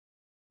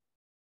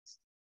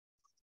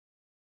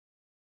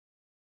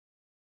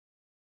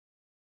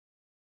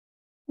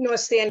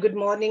Namaste and good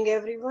morning,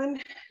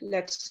 everyone.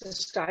 Let's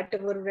start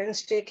our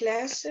Wednesday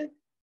class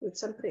with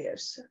some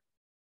prayers.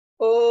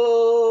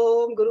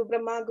 Om Guru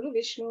Brahma Guru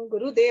Vishnu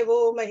Guru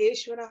Devo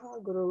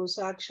Maheshwaraha Guru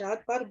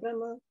Sakshat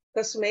Parbrahma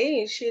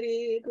Tasmai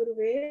Shri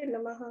Guruve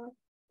Namaha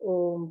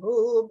Om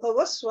Bhu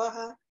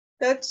Bhavaswaha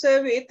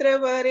Tatsavitra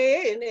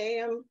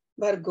Vareneyam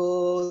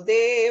Bhargo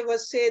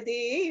Devasya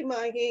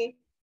Dhimahi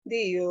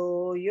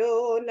Diyo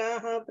Yo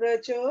Naha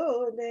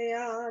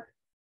Prachodayat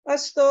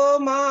Asto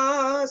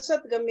Ma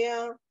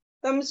Satgamya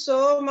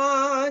Tamso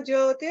Ma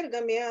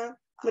Jyotirgamya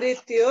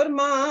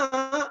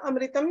Mrityorma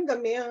Amritam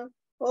Gamya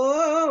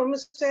Om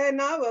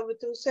Sena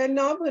Vavatu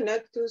Sena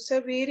Bhunaktu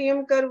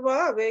Saviryam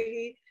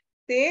Karvavehi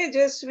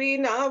Tejasvi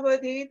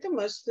Navadhit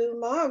Mastu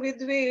Ma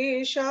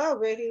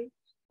Vidveshavehi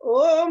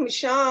Om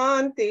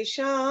Shanti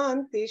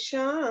Shanti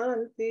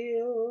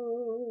Shanti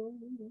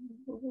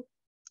Om.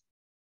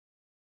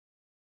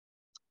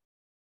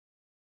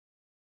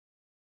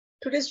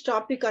 Today's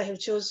topic I have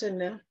chosen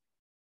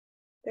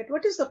that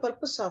what is the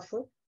purpose of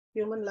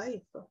human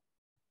life?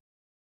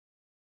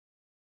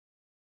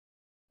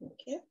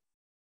 Okay,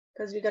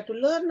 because we got to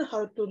learn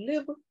how to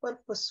live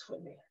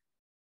purposefully.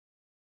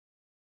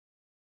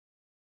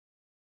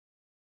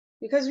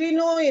 Because we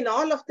know in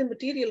all of the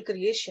material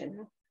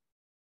creation,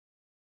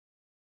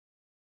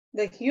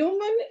 the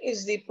human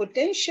is the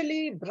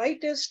potentially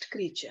brightest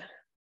creature.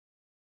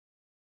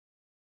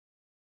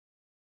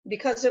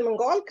 Because among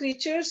all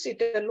creatures,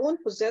 it alone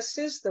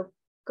possesses the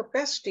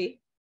capacity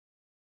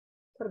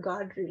for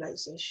God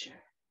realization.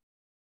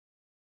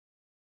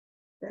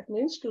 That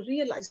means to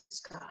realize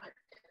God,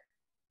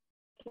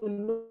 to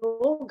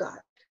know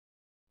God,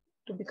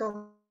 to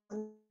become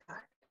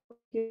God,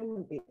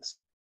 human beings.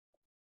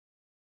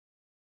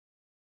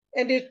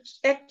 And it's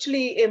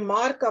actually a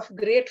mark of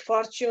great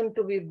fortune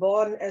to be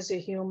born as a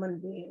human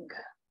being.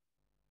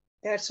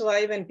 That's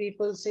why when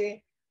people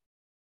say,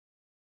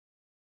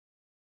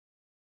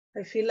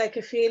 I feel like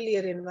a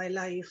failure in my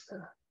life,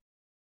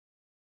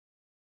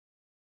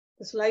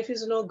 this life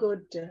is no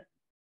good, they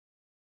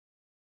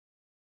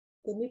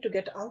need to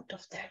get out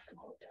of that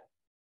mode.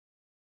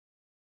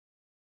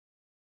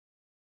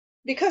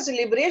 Because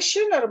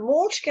liberation or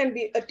moksha can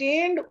be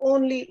attained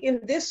only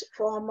in this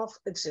form of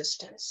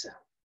existence.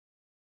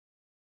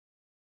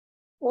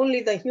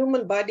 Only the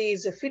human body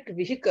is a fit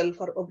vehicle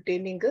for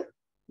obtaining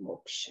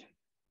moksha.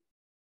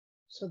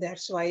 So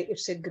that's why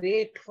it's a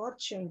great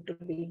fortune to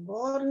be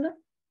born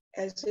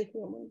as a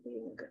human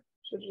being.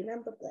 Should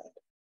remember that.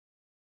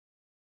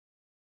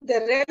 The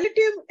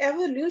relative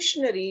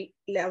evolutionary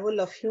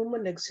level of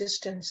human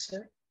existence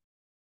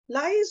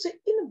lies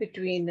in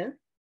between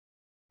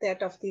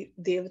that of the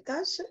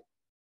devatas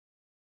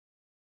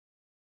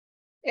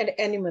and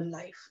animal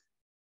life.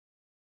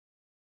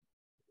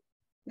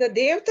 The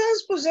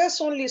devatas possess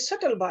only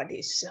subtle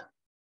bodies,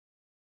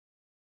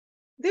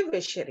 divya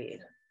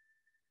sharir,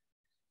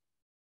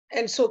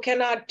 and so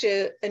cannot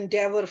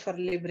endeavor for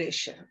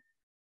liberation.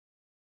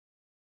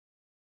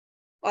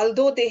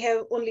 Although they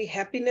have only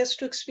happiness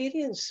to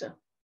experience,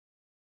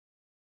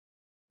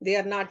 they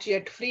are not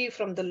yet free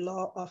from the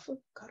law of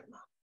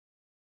karma.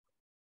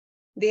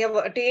 They have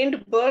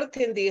attained birth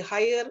in the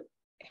higher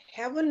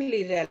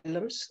heavenly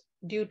realms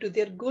due to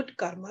their good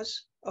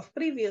karmas of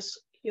previous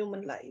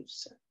human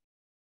lives,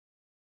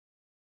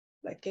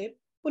 like a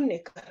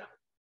punya karma.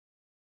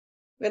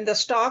 When the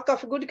stock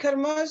of good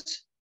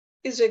karmas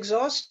is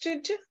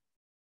exhausted,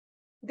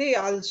 they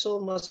also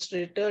must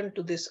return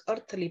to this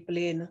earthly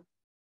plane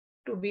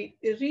to be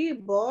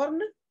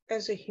reborn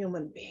as a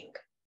human being.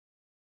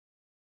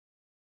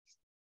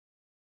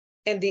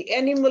 And the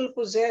animal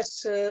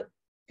possess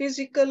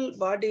physical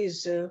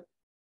bodies. They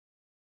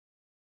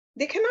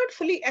cannot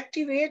fully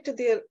activate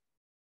their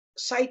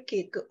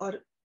psychic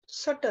or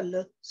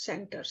subtle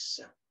centers.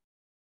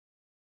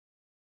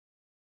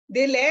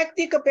 They lack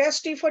the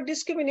capacity for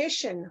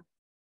discrimination,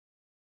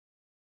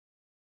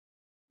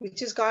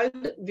 which is called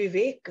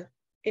vivek,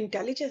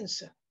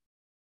 intelligence,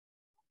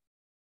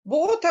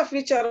 both of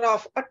which are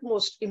of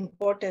utmost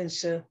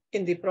importance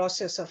in the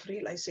process of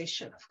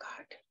realization of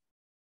God.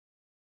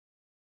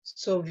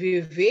 So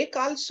vivek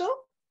also,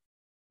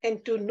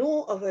 and to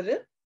know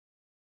our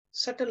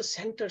subtle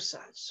centers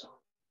also.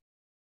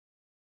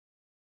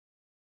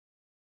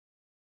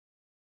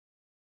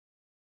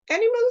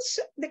 Animals,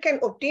 they can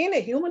obtain a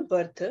human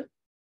birth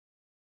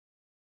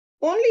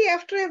only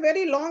after a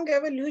very long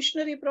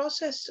evolutionary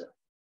process.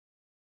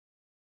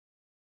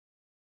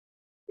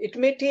 It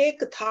may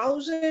take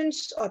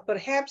thousands or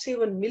perhaps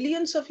even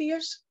millions of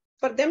years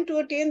for them to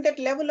attain that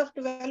level of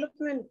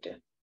development.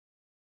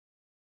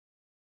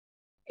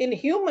 In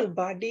human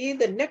body,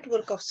 the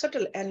network of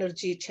subtle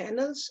energy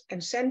channels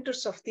and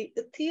centers of the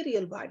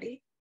ethereal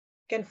body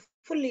can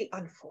fully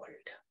unfold.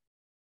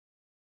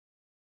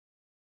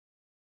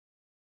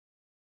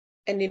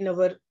 And in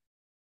our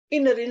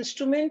inner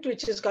instrument,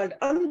 which is called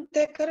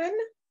Antakaran,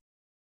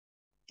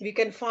 we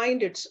can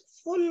find its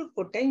full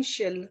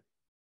potential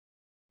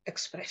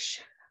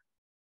expression.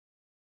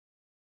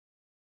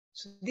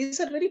 So these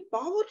are very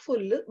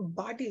powerful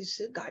bodies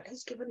God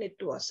has given it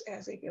to us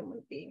as a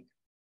human being.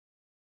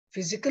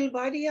 physical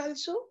body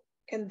also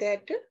and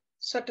that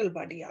subtle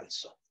body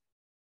also.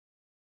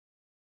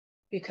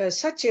 Because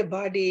such a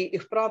body,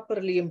 if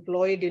properly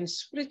employed in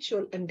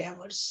spiritual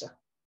endeavors,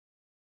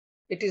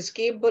 it is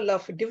capable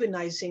of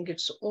divinizing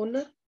its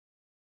owner.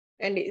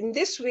 And in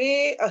this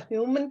way, a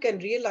human can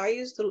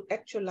realize through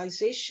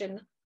actualization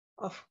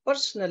of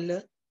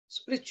personal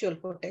spiritual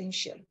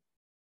potential.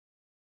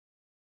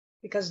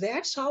 Because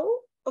that's how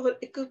our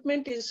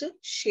equipment is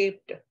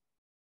shaped.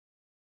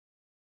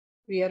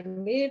 We are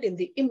made in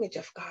the image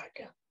of God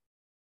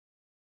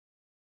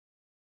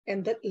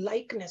and the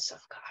likeness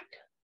of God.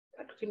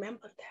 Got to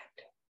remember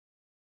that.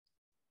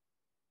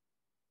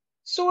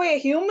 So a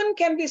human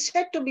can be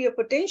said to be a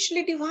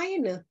potentially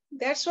divine.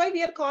 That's why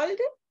we are called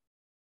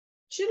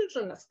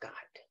children of God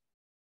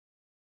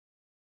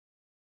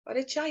or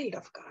a child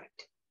of God.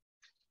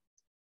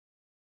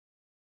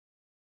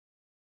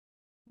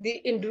 The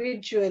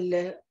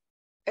individual,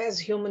 as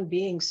human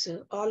beings,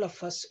 all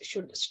of us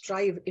should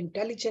strive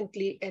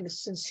intelligently and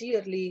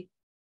sincerely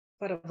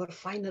for our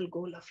final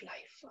goal of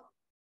life,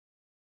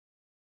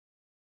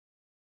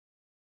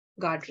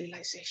 God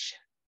realization.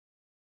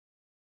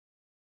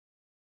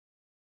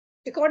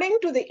 According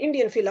to the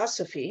Indian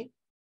philosophy,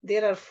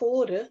 there are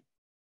 4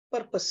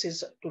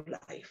 purposes to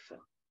life,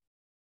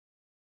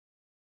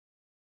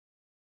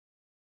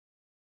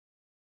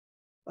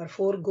 or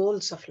 4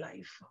 goals of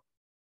life.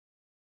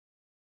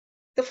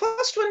 The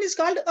first one is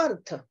called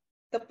earth,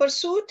 the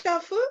pursuit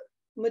of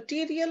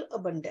material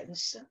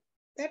abundance.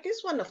 That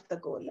is one of the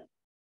goals.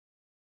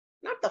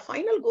 Not the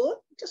final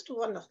goal, just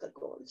one of the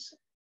goals.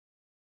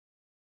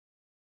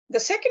 The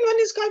second one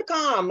is called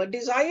calm, a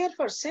desire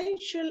for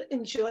sensual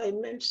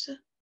enjoyments.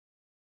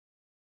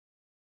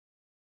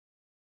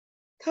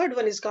 Third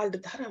one is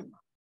called dharma,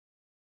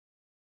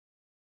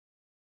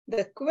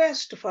 the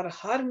quest for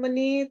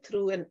harmony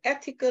through an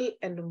ethical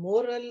and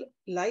moral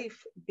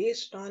life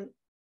based on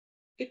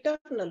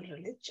eternal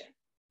religion,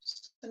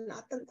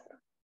 Sanatan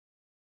Dharma.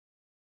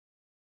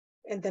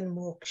 And then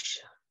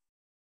moksha,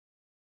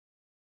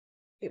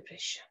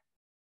 liberation,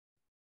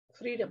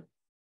 freedom.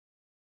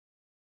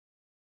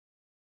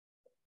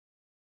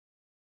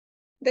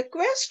 The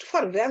quest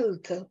for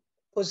wealth,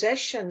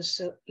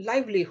 possessions,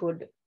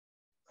 livelihood,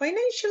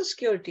 financial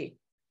security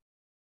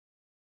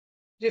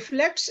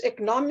reflects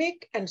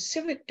economic and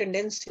civic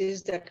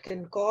tendencies that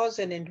can cause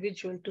an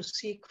individual to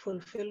seek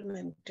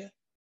fulfillment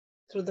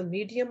through the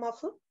medium of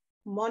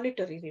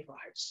monetary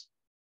rewards.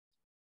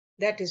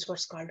 That is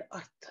what's called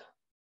earth.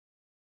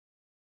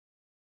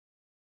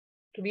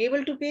 To be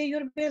able to pay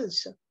your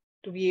bills,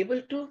 to be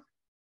able to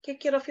take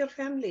care of your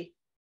family,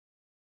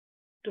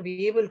 to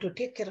be able to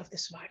take care of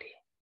this body.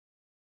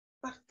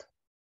 Earth.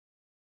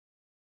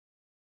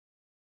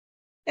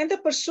 And the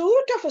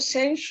pursuit of a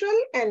sensual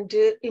and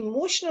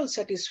emotional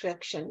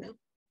satisfaction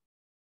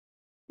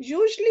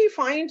usually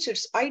finds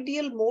its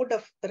ideal mode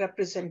of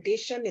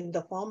representation in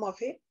the form of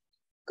a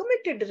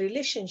committed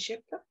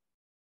relationship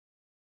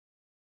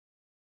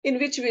in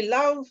which we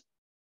love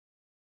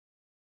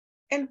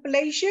and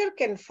pleasure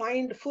can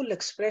find full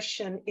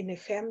expression in a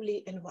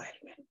family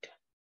environment.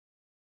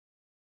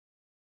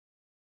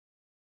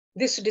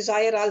 This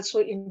desire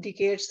also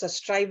indicates the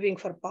striving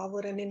for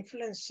power and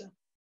influence,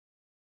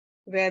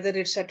 whether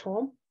it's at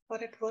home or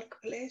at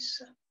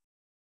workplace.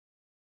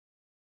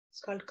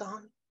 It's called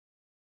calm.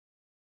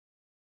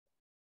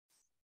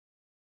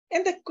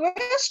 And the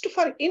quest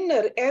for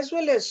inner as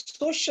well as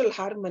social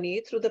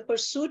harmony through the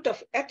pursuit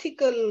of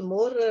ethical,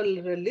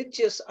 moral,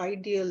 religious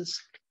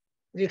ideals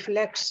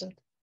reflects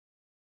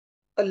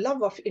a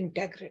love of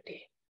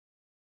integrity,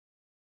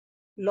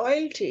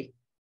 loyalty,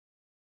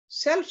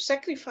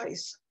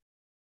 self-sacrifice,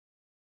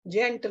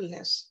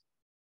 gentleness,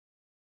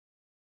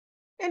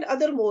 and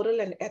other moral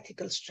and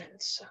ethical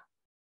strengths.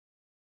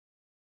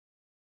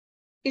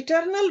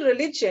 Eternal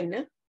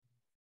religion,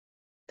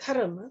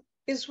 dharma,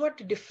 is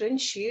what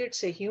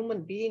differentiates a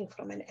human being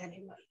from an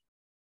animal.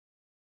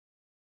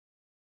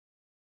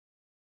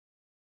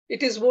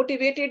 It is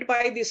motivated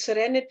by the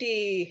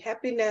serenity,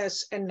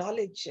 happiness, and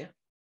knowledge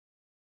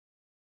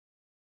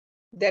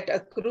that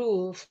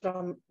accrue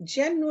from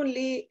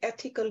genuinely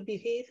ethical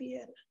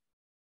behavior.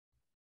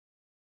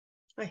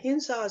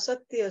 Ahimsa,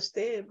 satya,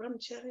 ste,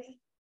 brahmacharya.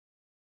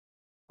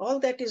 All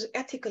that is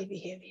ethical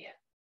behavior.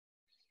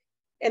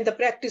 And the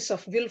practice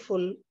of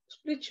willful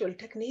spiritual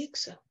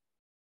techniques.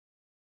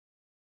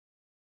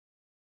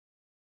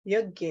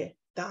 Yajna,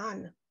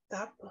 dan,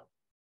 tapa.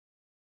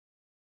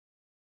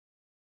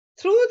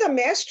 Through the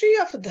mastery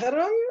of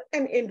dharma,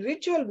 an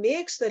individual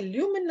makes the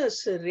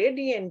luminous,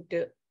 radiant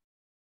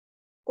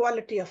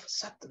quality of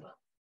sattva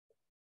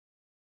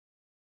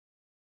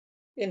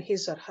in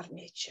his or her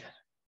nature,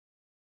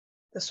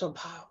 the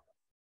swabhav,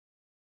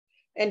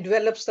 and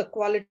develops the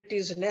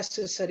qualities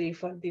necessary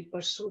for the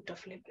pursuit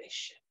of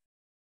liberation.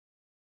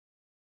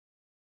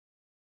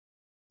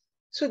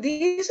 So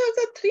these are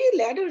the 3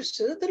 ladders,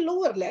 the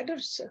lower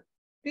ladders.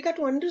 We got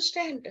to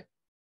understand.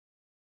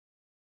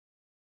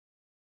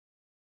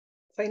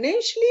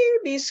 Financially,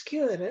 be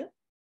secure.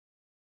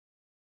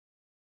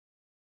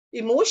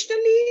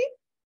 Emotionally,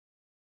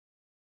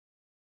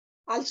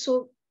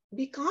 Also,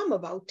 be calm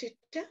about it.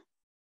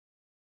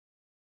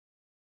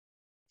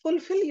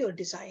 Fulfill your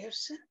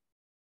desires.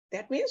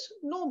 That means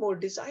no more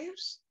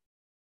desires.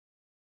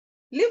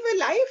 Live a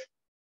life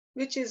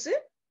which is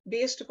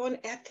based upon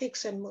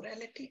ethics and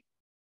morality.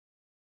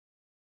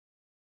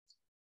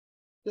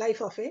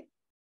 Life of a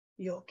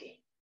yogi.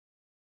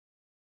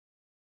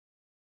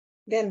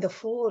 Then the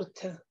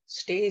fourth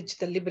stage,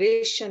 the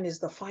liberation, is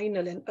the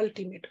final and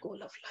ultimate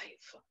goal of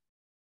life.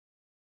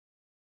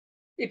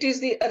 It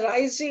is the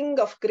arising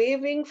of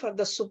craving for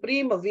the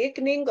supreme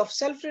awakening of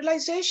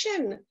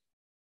self-realization.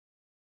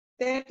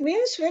 That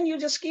means when you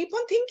just keep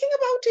on thinking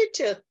about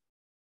it,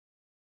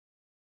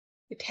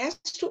 it has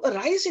to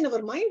arise in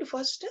our mind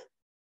first.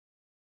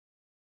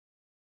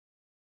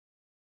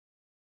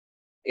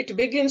 It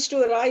begins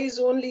to arise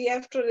only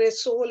after a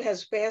soul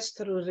has passed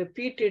through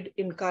repeated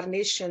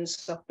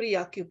incarnations of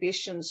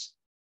preoccupations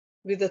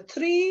with the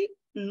three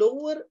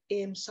lower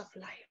aims of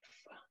life.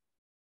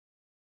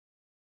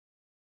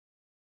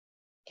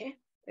 Okay,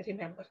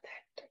 remember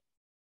that.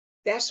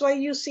 That's why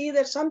you see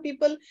that some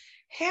people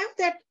have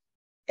that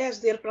as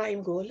their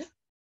prime goal,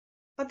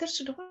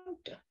 others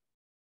don't.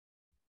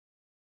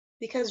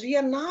 Because we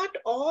are not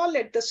all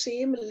at the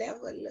same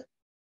level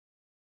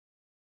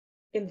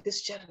in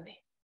this journey.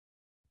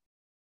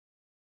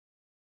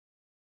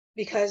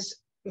 Because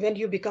when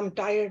you become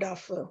tired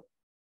of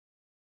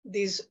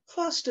these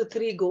first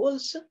three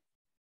goals,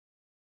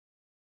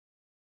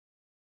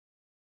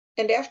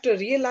 and after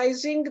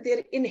realizing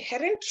their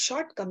inherent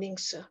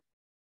shortcomings,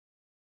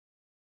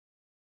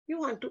 you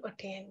want to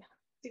attain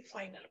the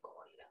final goal.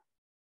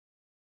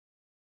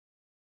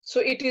 So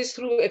it is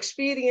through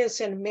experience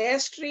and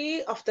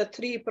mastery of the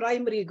three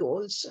primary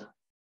goals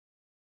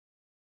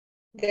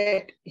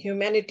that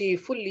humanity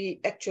fully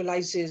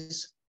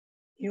actualizes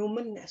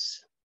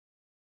humanness,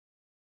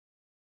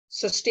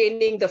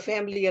 sustaining the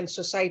family and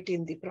society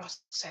in the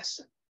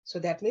process. So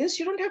that means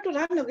you don't have to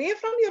run away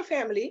from your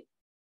family.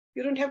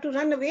 You don't have to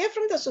run away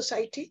from the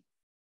society.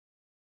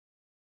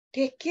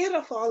 Take care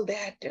of all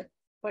that.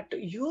 But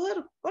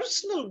your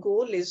personal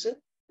goal is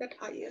that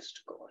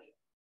highest goal,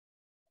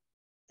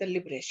 the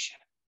liberation.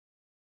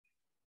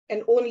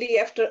 And only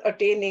after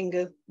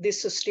attaining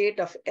this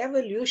state of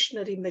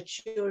evolutionary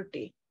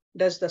maturity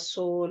does the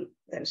soul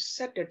then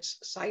set its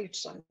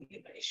sights on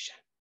liberation.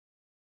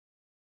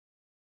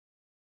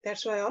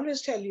 That's why I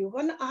always tell you,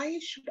 one eye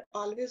should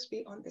always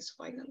be on this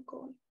final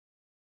goal,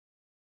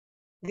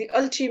 the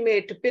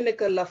ultimate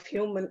pinnacle of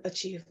human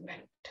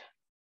achievement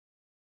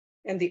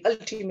and the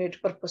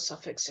ultimate purpose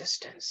of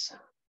existence.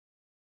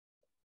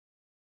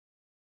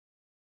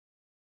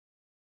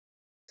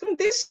 From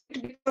this,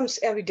 it becomes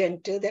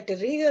evident that a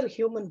rare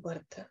human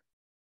birth,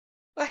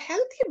 a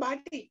healthy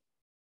body,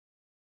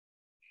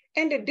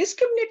 and a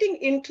discriminating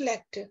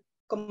intellect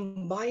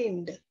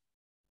combined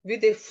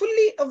with a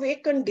fully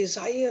awakened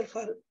desire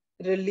for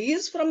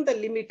release from the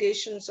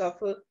limitations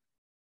of a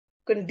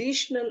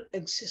conditional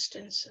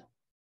existence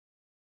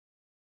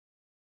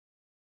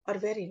are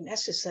very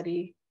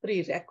necessary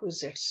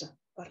prerequisites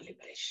for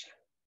liberation.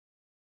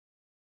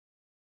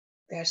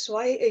 That's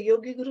why a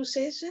yogi guru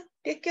says,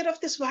 take care of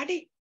this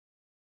body.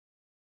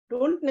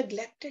 Don't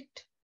neglect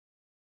it.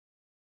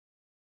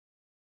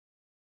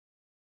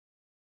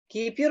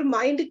 Keep your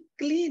mind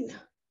clean,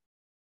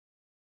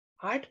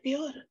 heart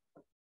pure,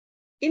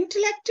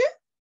 intellect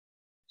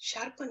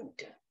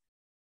sharpened.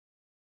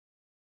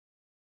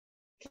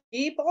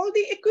 Keep all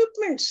the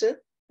equipments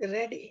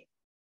ready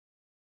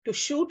to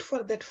shoot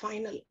for that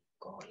final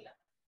goal,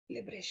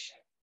 liberation.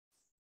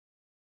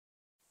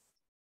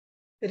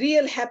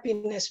 Real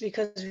happiness,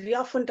 because we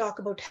often talk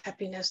about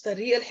happiness, the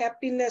real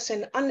happiness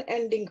and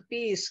unending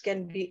peace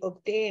can be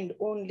obtained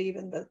only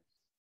when the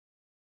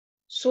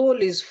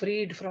soul is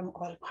freed from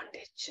all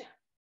bondage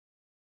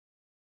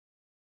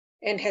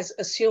and has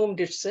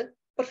assumed its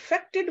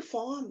perfected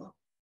form,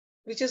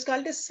 which is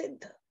called a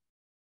siddha,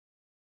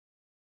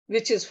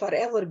 which is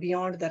forever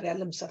beyond the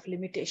realms of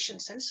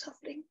limitations and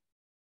suffering.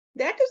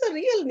 That is the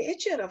real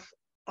nature of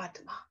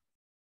Atma.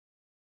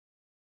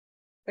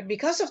 But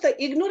because of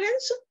the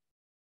ignorance,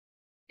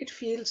 it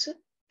feels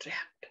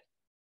trapped.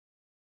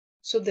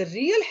 So the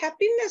real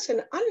happiness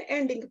and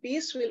unending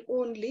peace will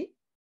only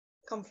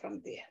come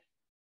from there.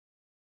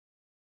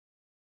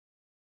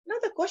 Now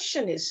the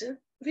question is,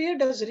 where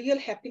does real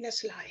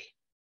happiness lie?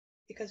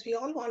 Because we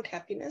all want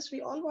happiness.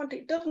 We all want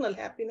eternal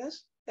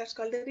happiness. That's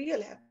called the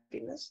real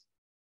happiness.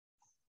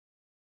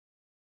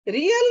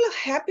 Real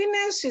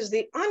happiness is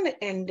the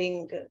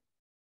unending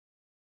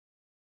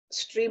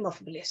stream of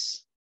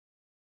bliss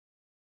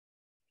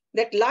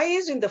that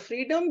lies in the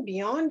freedom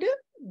beyond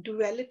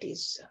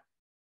dualities.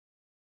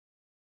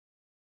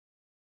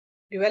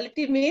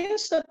 Duality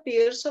means the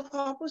pairs of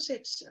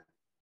opposites.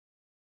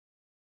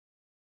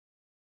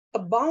 A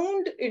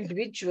bound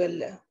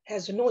individual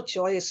has no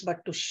choice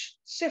but to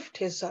shift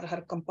his or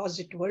her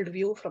composite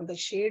worldview from the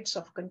shades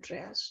of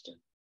contrast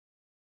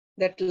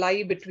that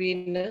lie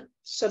between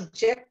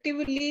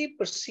subjectively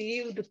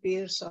perceived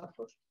pairs of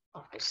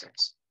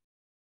opposites.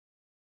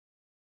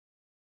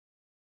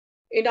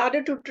 In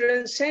order to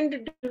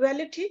transcend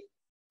duality,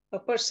 a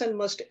person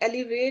must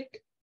elevate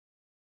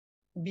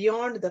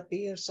beyond the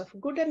pairs of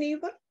good and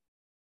evil,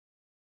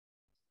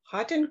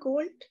 hot and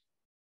cold,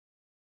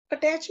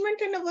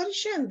 attachment and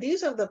aversion.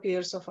 These are the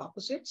pairs of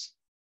opposites,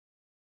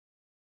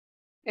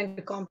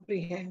 and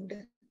comprehend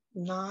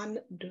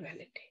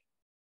non-duality.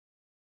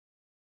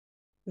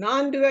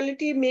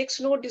 Non-duality makes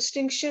no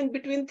distinction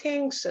between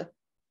things,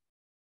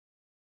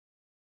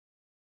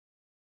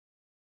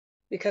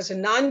 because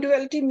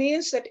non-duality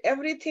means that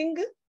everything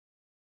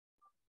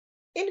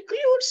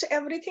includes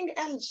everything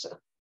else.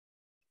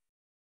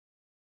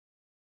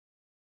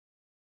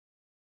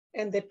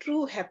 And the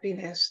true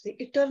happiness, the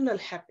eternal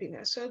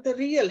happiness, or the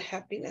real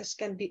happiness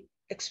can be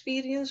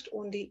experienced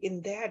only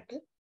in that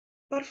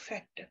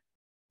perfect,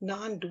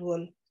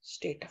 non-dual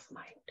state of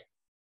mind.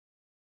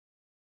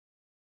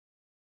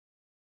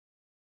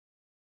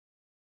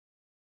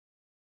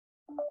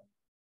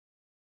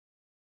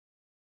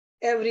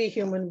 Every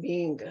human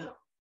being,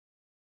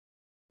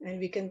 and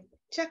we can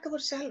check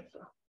ourselves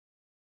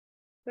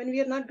when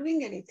we are not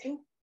doing anything,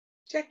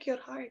 check your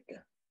heart.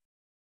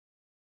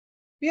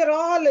 We are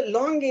all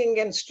longing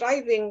and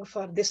striving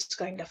for this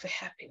kind of a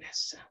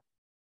happiness,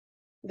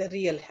 the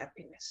real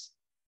happiness.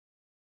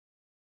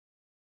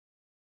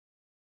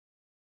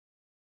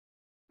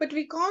 But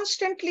we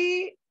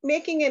constantly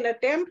making an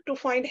attempt to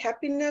find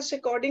happiness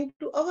according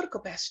to our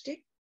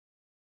capacity,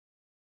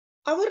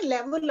 our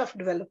level of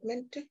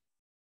development,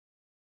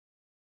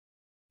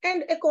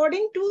 and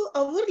according to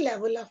our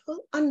level of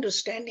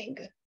understanding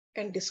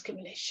and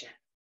discrimination.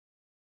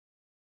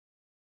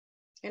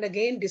 And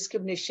again,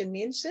 discrimination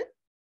means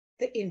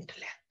the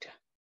intellect,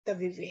 the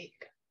vivek,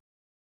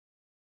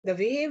 the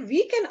way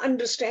we can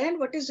understand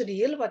what is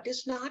real, what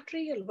is not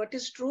real, what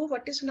is true,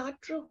 what is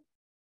not true.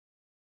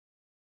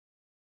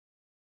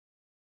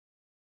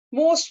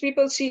 Most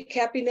people seek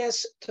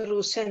happiness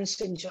through sense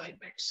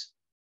enjoyments,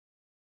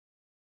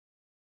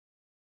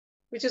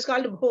 which is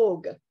called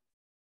bhog.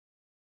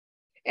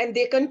 And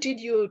they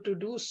continue to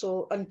do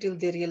so until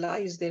they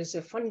realize there is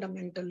a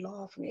fundamental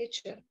law of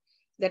nature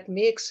that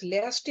makes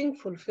lasting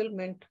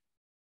fulfillment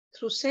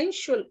through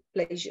sensual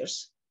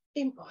pleasures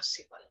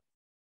impossible.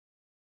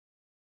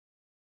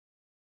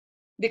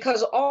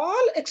 Because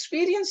all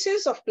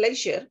experiences of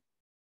pleasure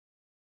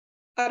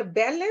are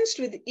balanced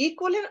with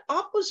equal and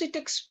opposite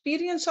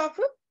experience of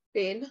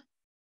pain.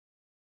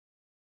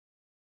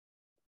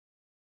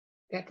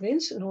 That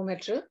means no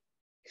matter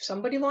if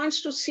somebody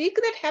wants to seek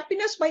that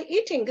happiness by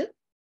eating,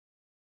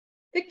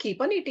 they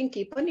keep on eating,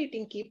 keep on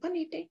eating, keep on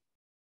eating,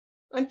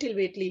 until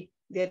lately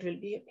there will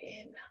be a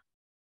pain.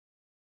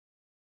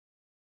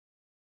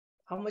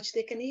 How much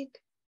they can eat?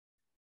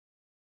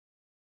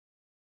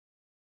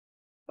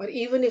 Or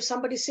even if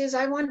somebody says,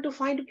 I want to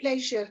find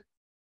pleasure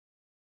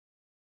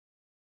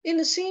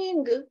in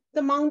seeing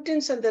the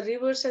mountains and the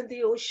rivers and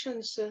the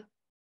oceans,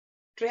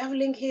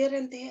 traveling here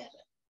and there,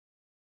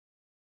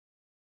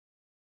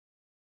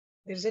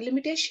 there's a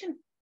limitation.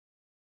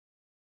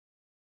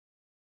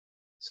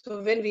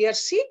 So when we are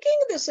seeking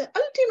this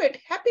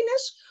ultimate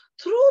happiness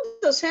through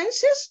the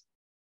senses,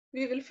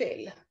 we will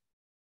fail.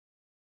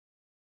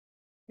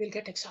 We'll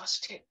get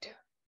exhausted.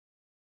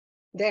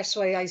 That's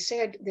why I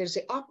said there's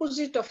the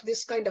opposite of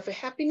this kind of a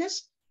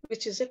happiness,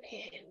 which is a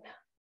pain.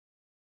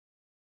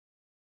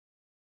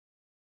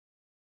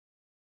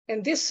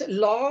 And this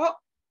law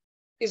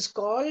is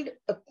called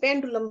a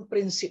pendulum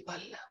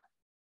principle.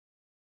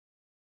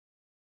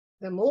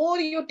 The more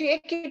you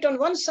take it on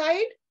one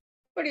side,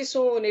 pretty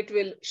soon it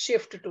will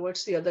shift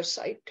towards the other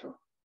side too.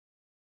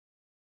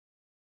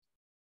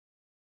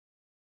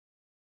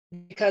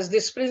 Because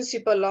this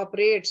principle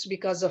operates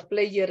because of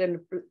pleasure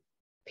and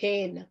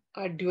pain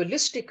are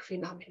dualistic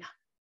phenomena.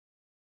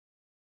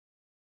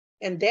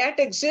 And that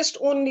exists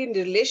only in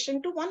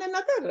relation to one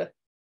another.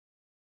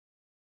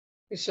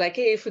 It's like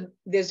if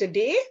there's a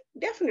day,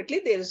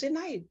 definitely there is a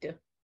night.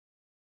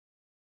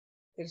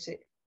 There's a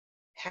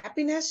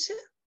happiness,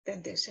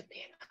 then there's a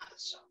pain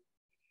also.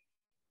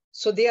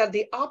 So they are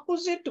the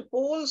opposite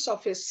poles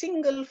of a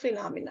single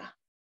phenomena.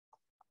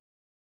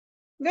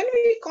 When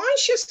we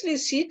consciously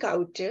seek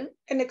out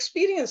an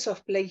experience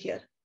of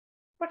pleasure,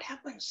 what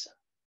happens?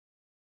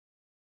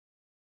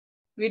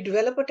 We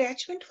develop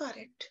attachment for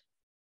it.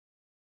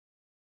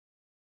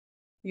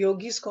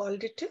 Yogis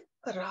called it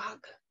rag,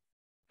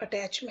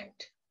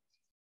 attachment.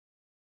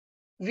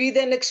 We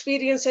then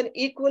experience an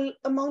equal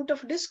amount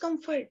of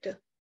discomfort.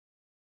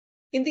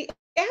 In the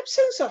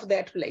absence of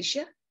that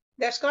pleasure,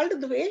 that's called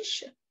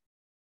dvesh.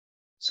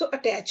 So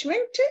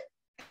attachment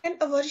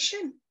and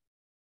aversion,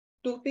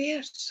 two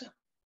pairs.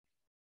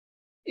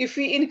 If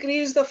we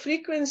increase the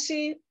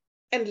frequency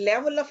and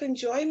level of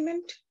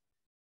enjoyment,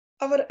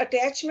 our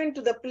attachment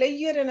to the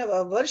pleasure and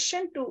our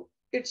aversion to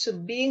its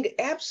being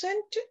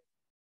absent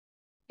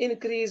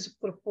increase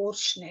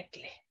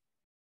proportionately,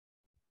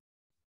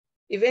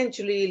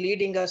 eventually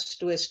leading us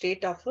to a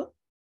state of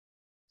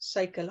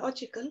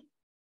psychological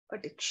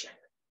addiction.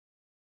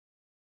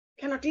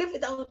 Cannot live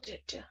without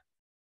it.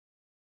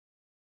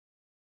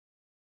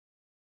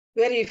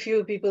 Very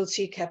few people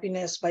seek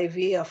happiness by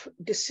way of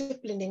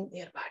disciplining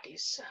their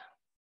bodies,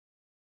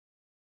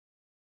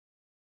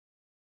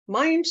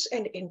 minds,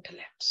 and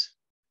intellects.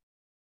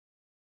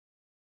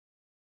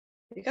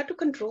 We got to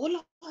control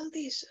all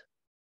these.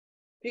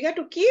 We got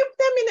to keep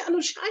them in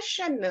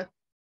anushashan.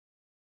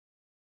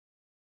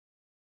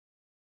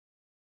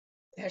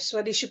 That's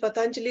why Rishi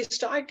Patanjali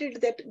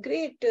started that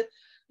great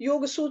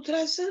Yoga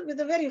Sutras with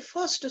the very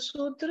first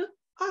sutra,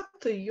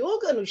 Atha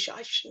Yoga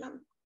Anushashanam.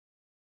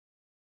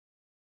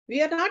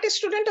 We are not a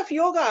student of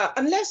yoga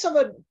unless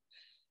our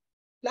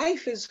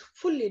life is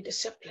fully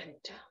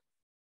disciplined.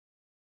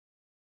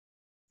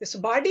 This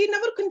body in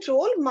our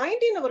control,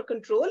 mind in our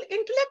control,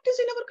 intellect is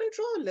in our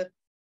control.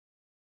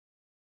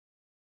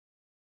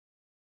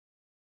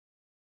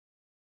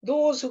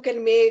 Those who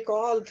can make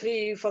all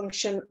three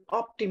function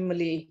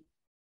optimally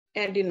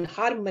and in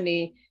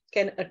harmony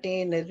can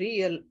attain a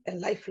real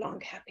and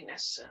lifelong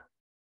happiness.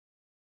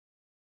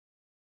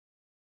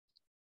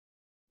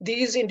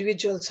 These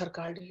individuals are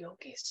called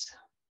yogis.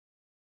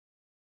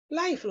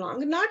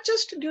 Lifelong, not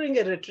just during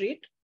a retreat,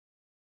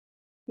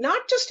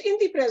 not just in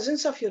the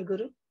presence of your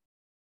guru,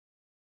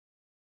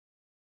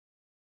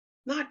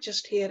 not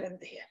just here and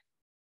there,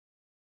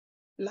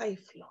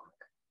 lifelong.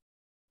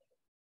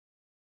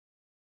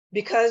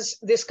 Because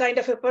this kind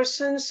of a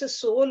person's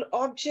sole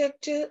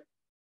object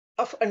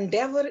of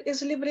endeavor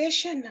is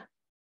liberation.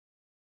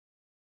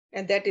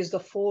 And that is the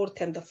fourth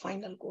and the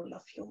final goal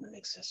of human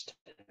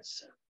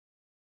existence,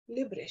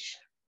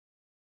 liberation.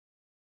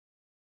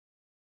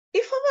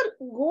 If our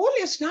goal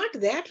is not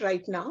that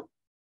right now,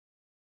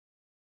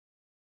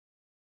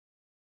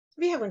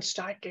 we haven't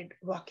started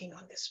walking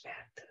on this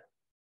path.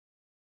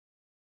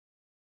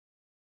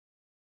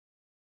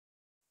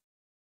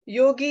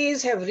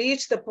 Yogis have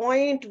reached the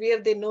point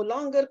where they no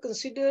longer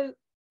consider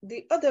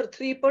the other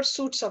three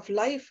pursuits of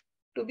life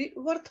to be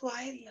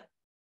worthwhile.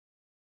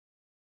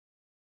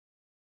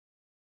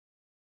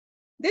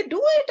 They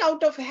do it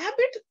out of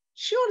habit.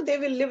 Sure, they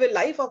will live a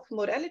life of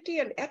morality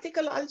and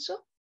ethical also.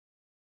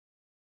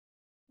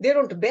 They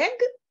don't beg.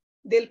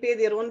 They'll pay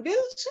their own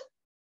bills.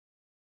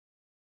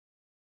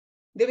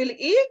 They will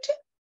eat.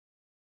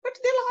 But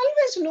they'll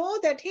always know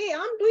that, hey,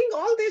 I'm doing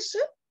all this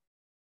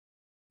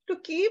to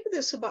keep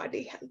this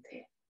body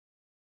healthy,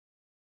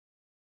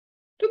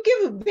 to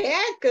give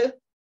back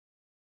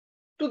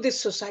to this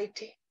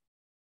society.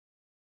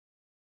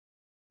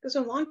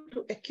 Doesn't want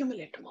to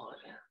accumulate more.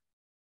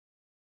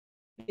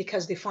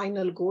 Because the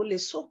final goal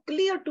is so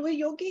clear to a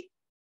yogi.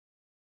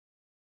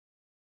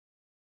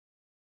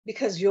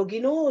 Because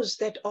yogi knows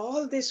that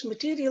all these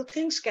material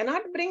things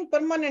cannot bring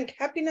permanent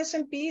happiness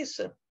and peace.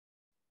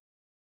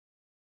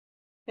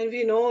 And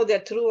we know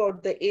that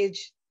throughout the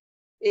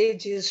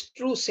ages,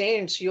 true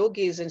saints,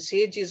 yogis, and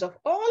sages of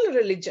all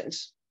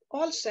religions,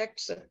 all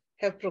sects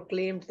have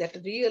proclaimed that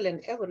real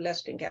and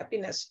everlasting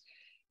happiness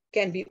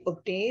can be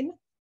obtained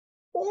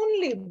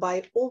only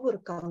by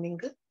overcoming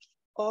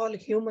all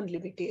human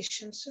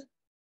limitations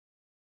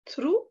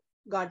through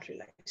God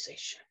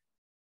realization.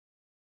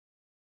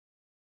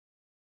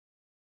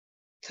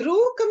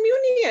 Through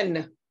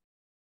communion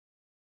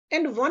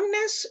and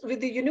oneness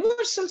with the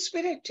universal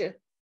spirit,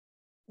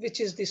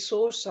 which is the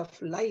source of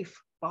life,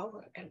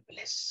 power, and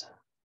bliss. So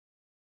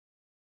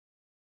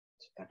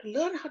you got to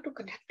learn how to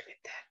connect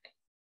with that.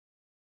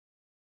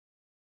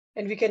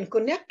 And we can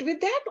connect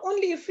with that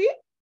only if we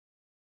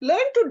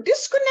learn to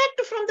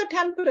disconnect from the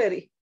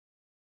temporary.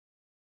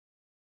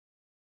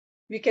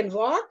 We can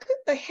walk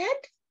ahead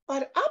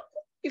or up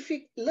if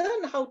we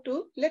learn how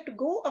to let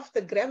go of the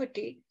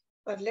gravity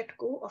or let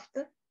go of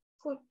the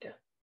foot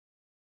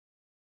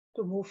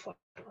to move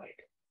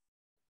forward.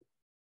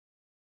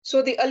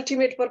 So the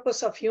ultimate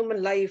purpose of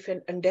human life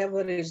and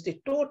endeavor is the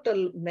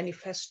total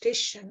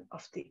manifestation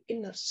of the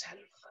inner self,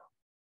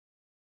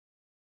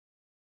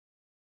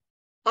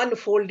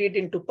 unfolded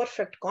into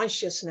perfect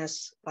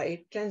consciousness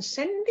by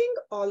transcending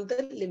all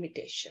the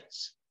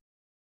limitations.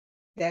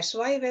 That's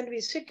why when we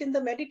sit in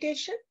the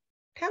meditation,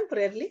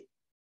 temporarily,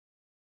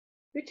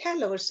 we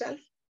tell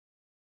ourselves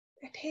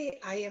that, hey,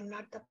 I am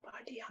not the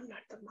body, I'm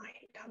not the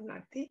mind, I'm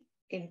not the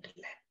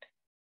intellect,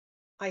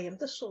 I am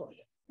the soul.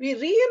 We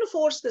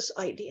reinforce this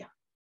idea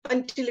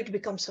until it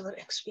becomes our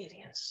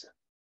experience.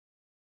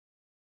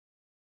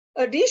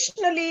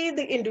 Additionally,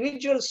 the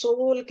individual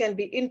soul can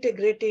be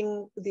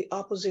integrating the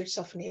opposites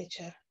of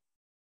nature,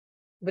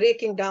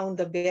 breaking down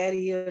the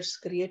barriers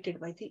created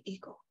by the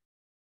ego,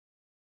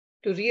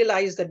 to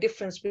realize the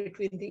difference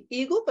between the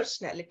ego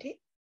personality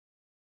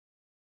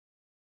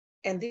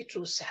and the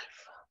true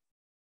self.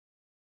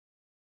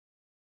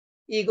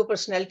 Ego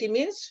personality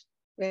means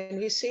when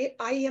we say,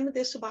 I am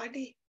this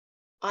body,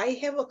 I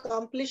have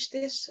accomplished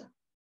this,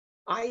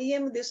 I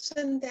am this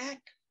and that.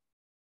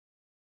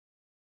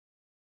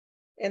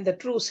 And the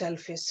true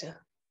self is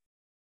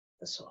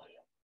the soul.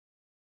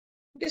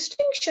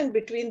 Distinction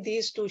between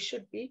these two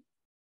should be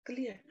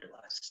clear to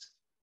us.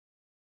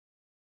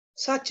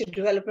 Such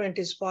development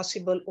is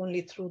possible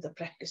only through the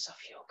practice of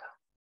yoga,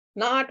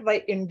 not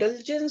by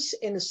indulgence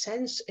in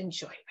sense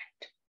enjoyment.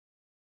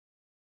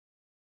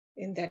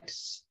 In that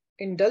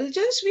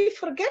indulgence, we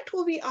forget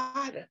who we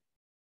are.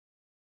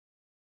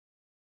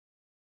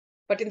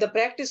 But in the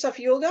practice of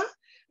yoga,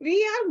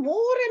 we are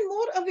more and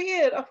more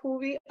aware of who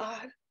we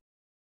are.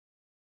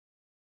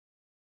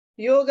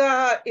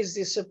 Yoga is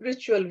the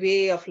spiritual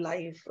way of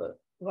life,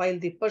 while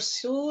the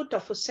pursuit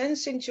of a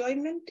sense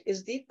enjoyment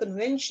is the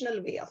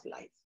conventional way of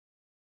life.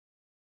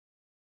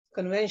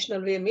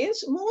 Conventional way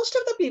means most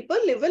of the people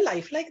live a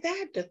life like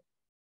that.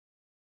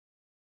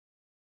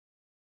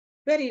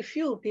 Very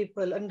few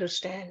people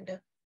understand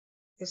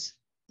this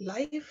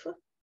life,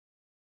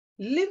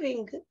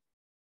 living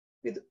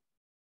with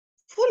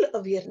full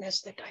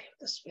awareness that I am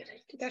the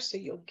spirit. That's a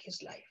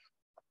yogi's life.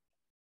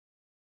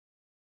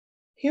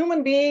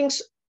 Human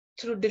beings,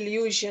 through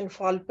delusion,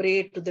 fall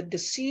prey to the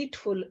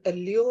deceitful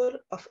allure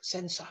of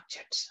sense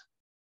objects.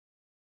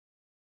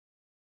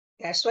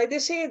 That's why they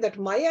say that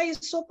Maya is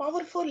so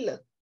powerful.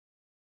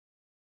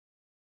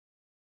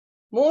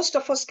 Most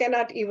of us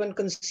cannot even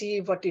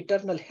conceive what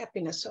eternal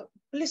happiness or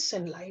bliss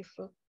in life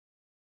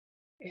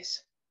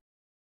is.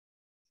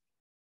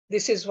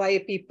 This is why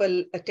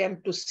people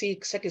attempt to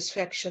seek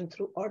satisfaction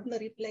through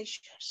ordinary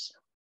pleasures,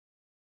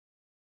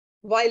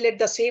 while at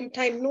the same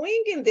time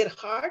knowing in their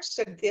hearts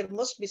that there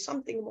must be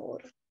something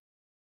more.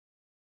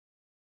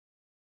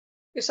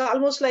 It's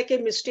almost like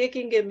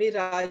mistaking a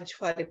mirage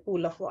for a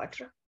pool of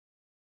water.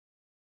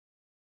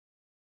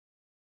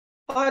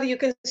 Or you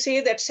can say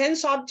that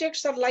sense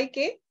objects are like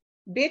a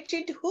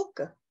baited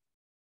hook,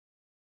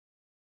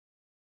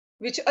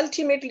 which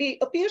ultimately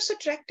appears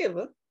attractive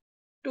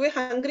to a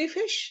hungry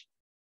fish,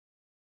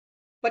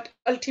 but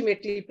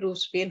ultimately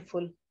proves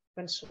painful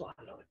when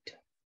swallowed.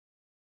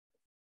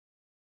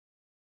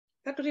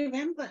 But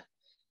remember,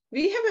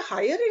 we have a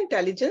higher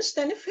intelligence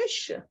than a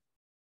fish.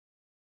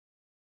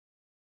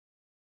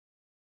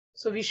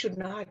 So we should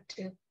not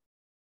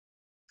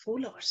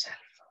fool ourselves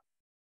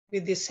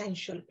with the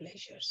sensual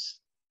pleasures.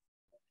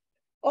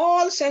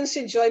 All sense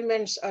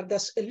enjoyments are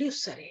thus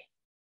illusory,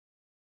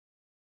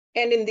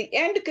 and in the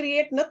end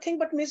create nothing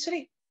but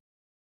misery.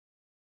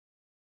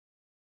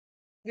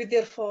 With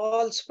their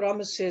false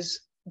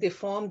promises, they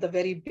form the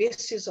very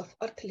basis of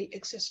earthly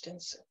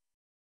existence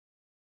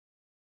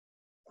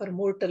for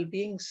mortal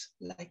beings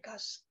like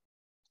us.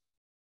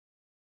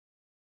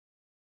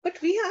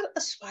 But we are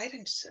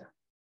aspirants.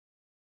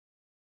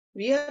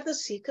 We are the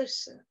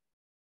seekers.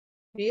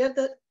 We are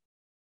the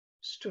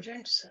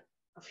students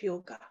of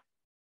yoga.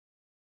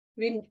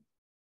 We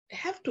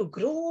have to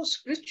grow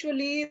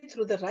spiritually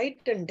through the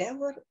right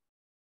endeavor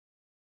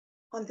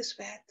on this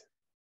path.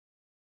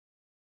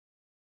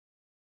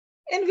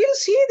 And we'll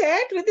see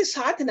that with the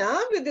sadhana,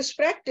 with this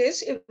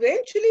practice,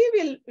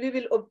 eventually we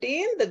will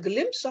obtain the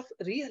glimpse of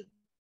real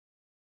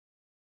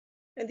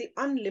and the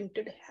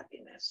unlimited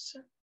happiness.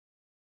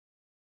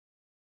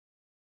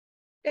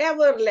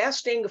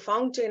 Everlasting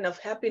fountain of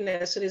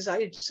happiness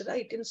resides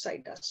right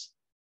inside us.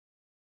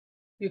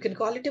 You can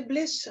call it a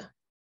bliss.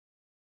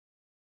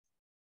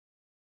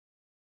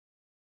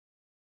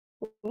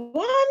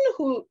 One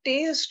who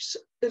tastes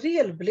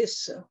real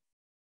bliss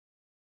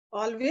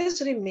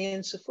always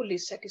remains fully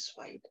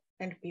satisfied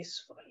and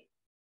peaceful.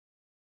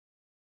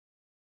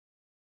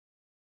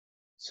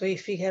 So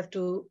if we have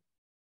to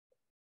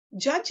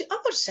judge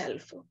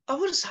ourselves,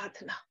 our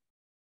sadhana,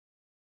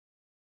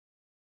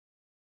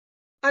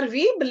 are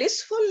we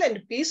blissful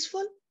and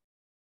peaceful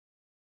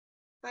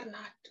or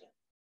not?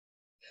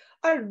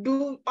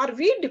 Or are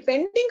we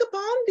depending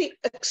upon the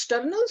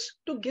externals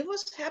to give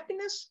us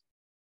happiness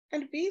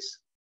and peace?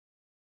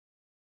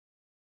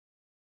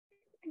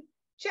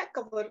 Check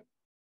our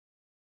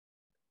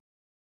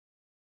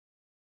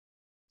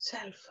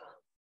self.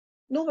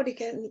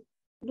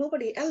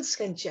 Nobody else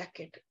can check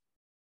it.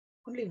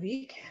 Only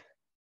we can.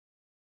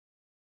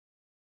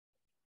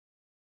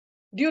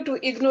 Due to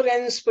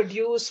ignorance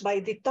produced by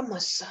the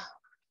tamas,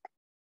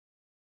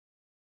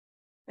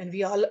 and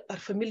we all are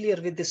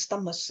familiar with this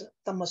tamas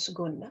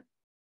guna,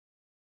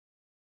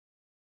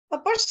 a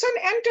person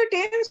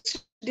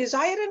entertains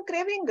desire and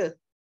craving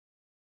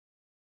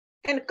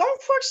and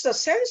comforts the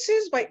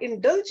senses by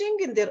indulging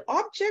in their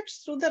objects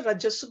through the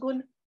rajas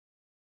guna.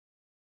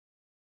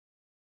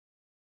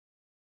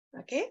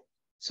 Okay,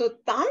 so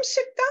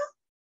tamsikta,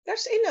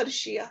 that's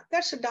inertia,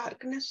 that's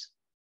darkness.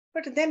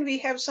 But then we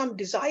have some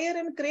desire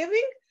and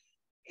craving.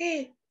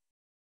 Hey,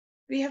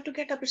 we have to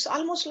get up. It's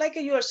almost like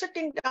you are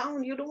sitting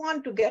down. You don't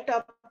want to get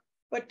up,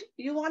 but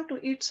you want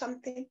to eat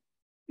something.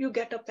 You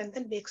get up and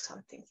then make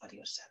something for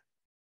yourself.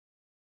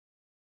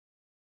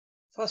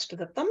 First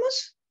the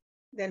tamas,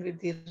 then with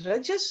the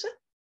rajas,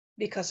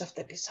 because of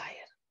the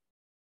desire.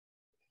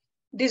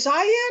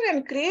 Desire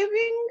and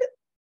craving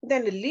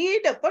then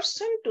lead a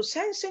person to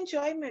sense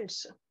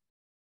enjoyments.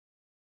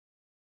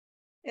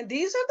 And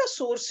these are the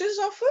sources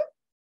of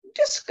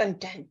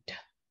discontent.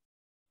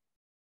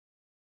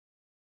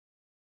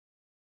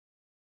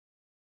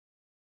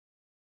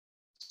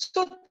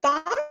 So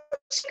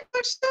tamasic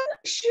person,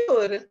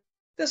 sure,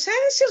 the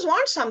senses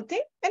want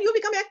something and you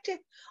become active.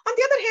 On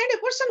the other hand, a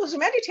person who's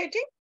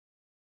meditating,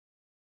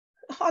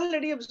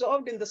 already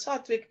absorbed in the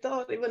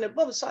satvikta or even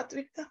above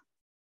satvikta,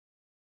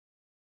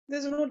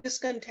 There's no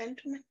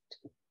discontentment.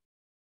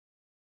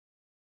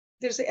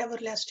 There's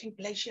everlasting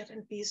pleasure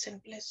and peace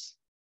and bliss.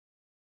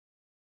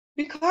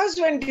 Because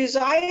when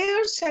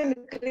desires and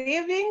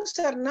cravings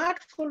are not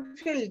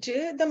fulfilled,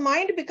 the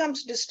mind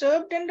becomes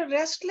disturbed and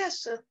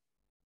restless.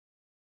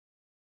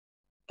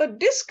 A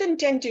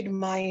discontented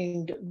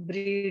mind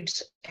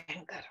breeds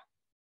anger.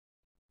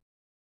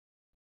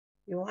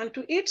 You want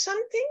to eat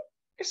something?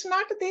 It's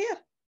not there.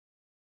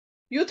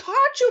 You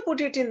thought you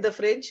put it in the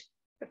fridge,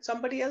 but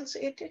somebody else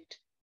ate it.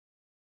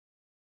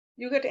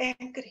 You get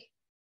angry.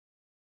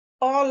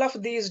 All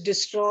of these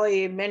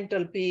destroy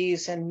mental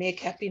peace and make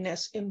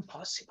happiness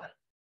impossible.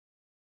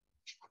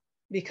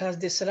 Because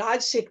this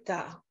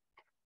Rajsikta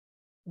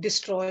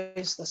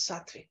destroys the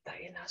Sattvikta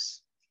in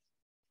us.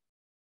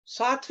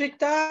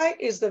 Sattvikta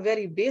is the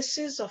very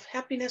basis of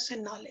happiness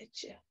and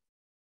knowledge,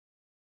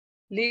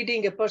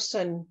 leading a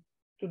person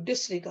to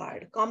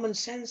disregard common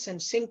sense and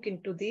sink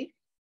into the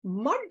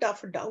mud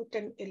of doubt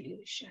and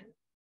illusion.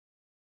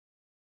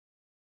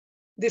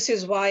 This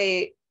is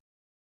why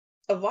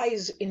a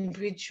wise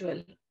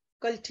individual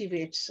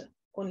cultivates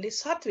only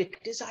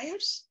sattvic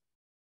desires.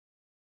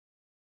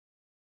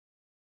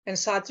 And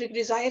sattvic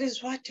desire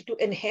is what?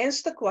 To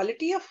enhance the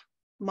quality of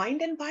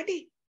mind and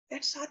body.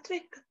 That's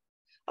sattvic.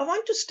 I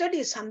want to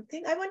study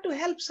something. I want to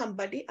help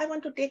somebody. I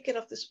want to take care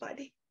of this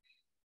body.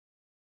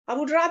 I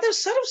would rather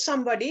serve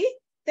somebody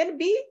than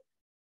be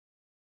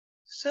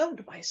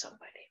served by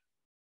somebody.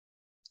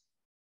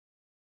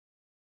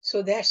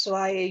 So that's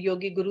why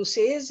Yogi Guru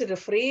says,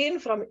 refrain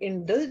from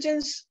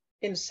indulgence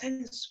in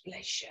sense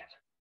pleasure.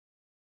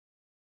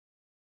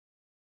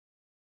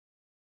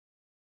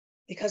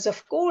 Because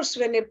of course,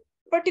 when a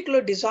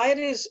particular desire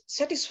is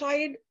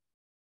satisfied,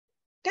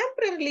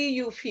 temporarily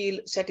you feel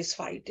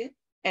satisfied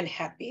and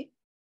happy.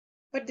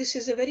 But this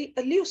is a very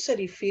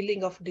illusory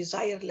feeling of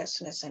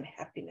desirelessness and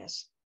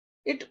happiness.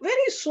 It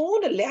very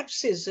soon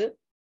lapses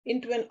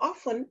into an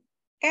often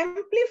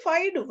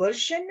amplified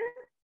version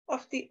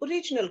of the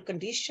original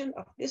condition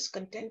of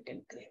discontent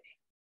and craving.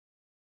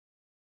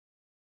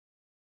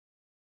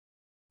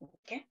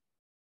 Okay,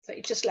 so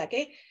it's just like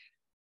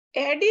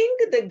adding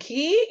the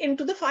ghee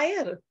into the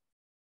fire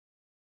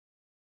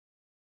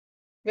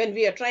when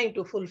we are trying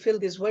to fulfill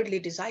these worldly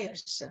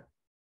desires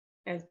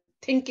and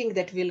thinking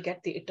that we'll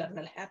get the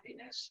eternal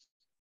happiness.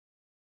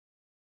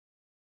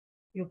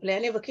 You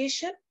plan a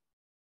vacation,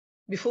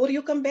 before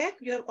you come back,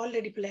 you have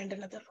already planned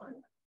another one,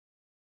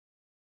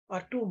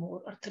 or two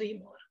more, or three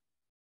more.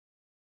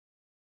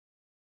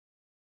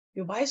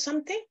 You buy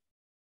something,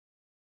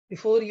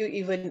 before you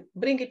even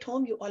bring it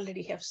home, you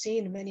already have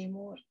seen many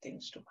more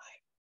things to buy.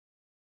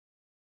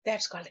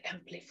 That's called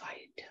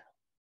amplified.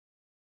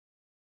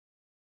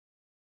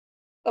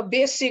 A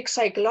basic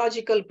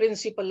psychological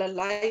principle of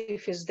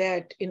life is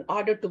that in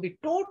order to be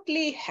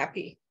totally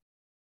happy,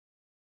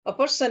 a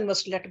person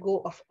must let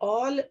go of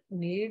all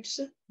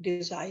needs,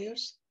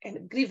 desires,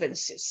 and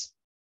grievances.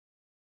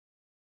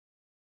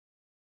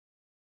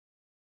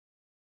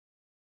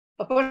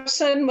 A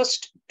person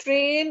must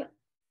train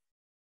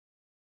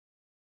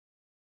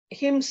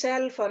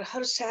himself or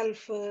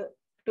herself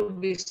to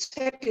be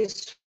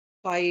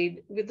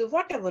satisfied with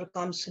whatever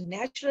comes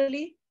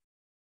naturally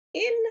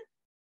in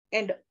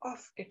and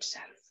of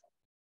itself.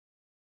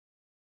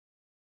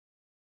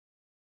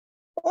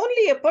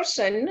 Only a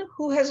person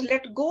who has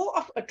let go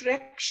of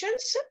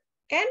attractions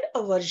and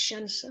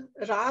aversions,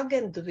 rag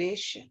and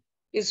dvesh,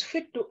 is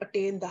fit to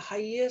attain the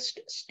highest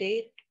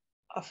state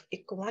of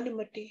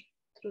equanimity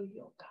through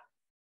yoga.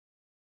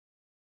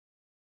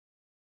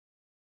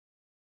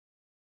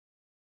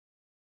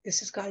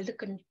 This is called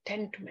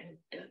contentment.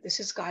 This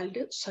is called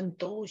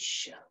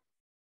santosh.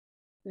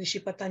 Rishi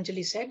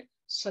Patanjali said,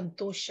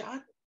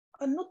 santoshat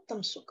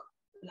anuttam sukha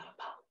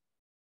labha.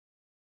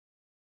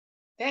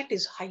 That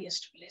is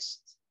highest bliss,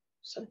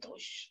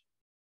 santosh.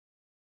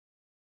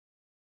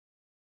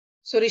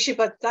 So Rishi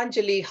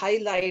Patanjali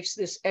highlights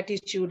this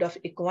attitude of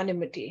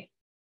equanimity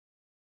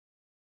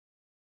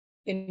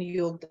in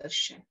Yoga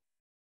Darshan.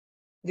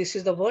 This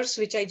is the verse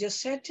which I just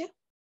said.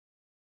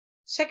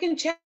 Second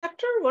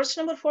chapter, verse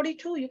number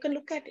 42, you can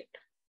look at it.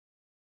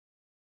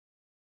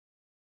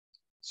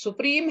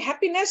 Supreme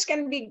happiness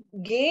can be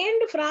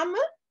gained from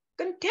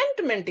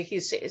contentment,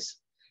 he says.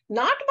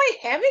 Not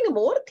by having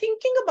more,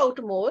 thinking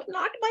about more,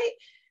 not by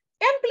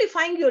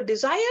amplifying your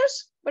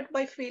desires, but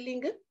by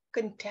feeling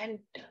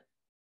content.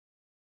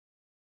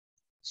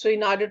 So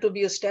in order to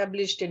be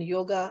established in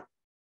yoga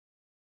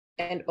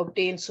and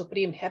obtain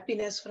supreme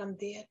happiness from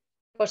there,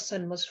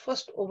 person must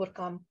first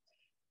overcome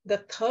the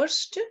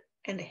thirst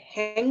and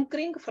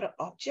hankering for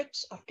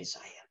objects of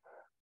desire,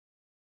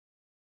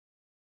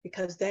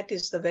 because that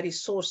is the very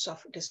source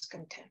of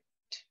discontent.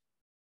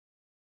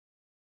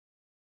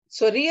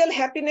 So real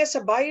happiness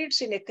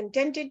abides in a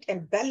contented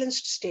and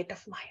balanced state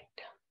of mind,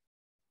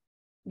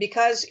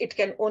 because it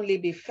can only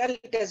be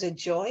felt as a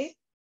joy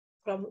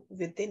from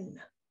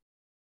within.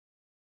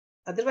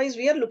 Otherwise,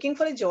 we are looking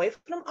for a joy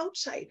from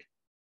outside.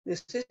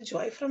 This is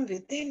joy from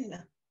within.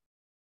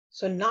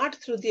 So not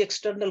through the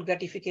external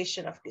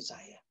gratification of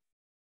desire.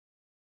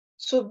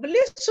 So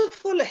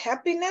blissful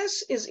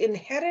happiness is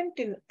inherent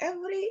in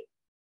every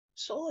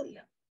soul,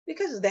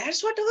 because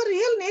that's what our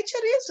real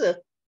nature is.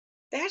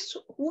 That's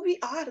who we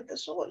are, the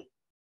soul.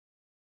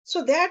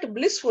 So that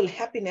blissful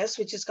happiness,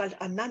 which is called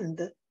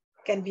Anand,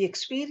 can be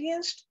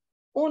experienced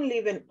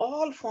only when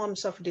all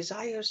forms of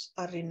desires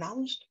are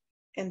renounced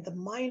and the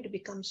mind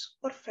becomes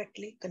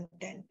perfectly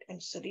content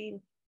and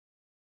serene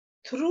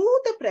through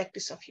the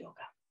practice of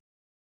yoga.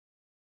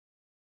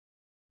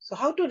 So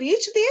how to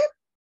reach there?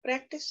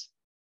 Practice.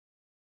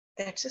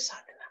 That's a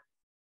sadhana.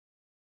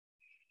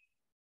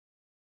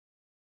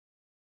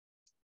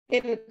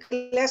 In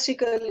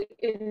classical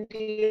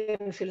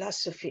Indian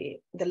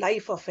philosophy, the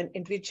life of an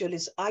individual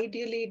is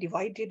ideally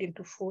divided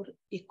into four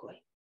equal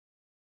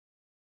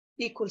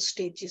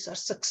stages or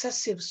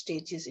successive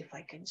stages, if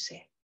I can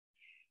say.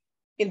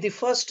 In the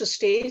first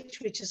stage,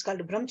 which is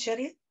called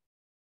brahmacharya,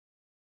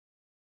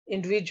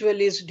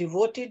 individual is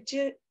devoted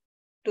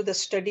to the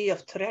study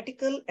of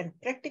theoretical and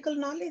practical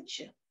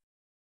knowledge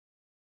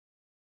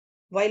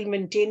while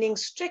maintaining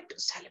strict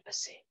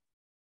celibacy.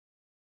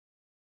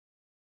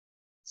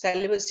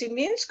 Celibacy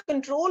means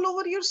control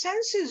over your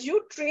senses.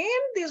 You train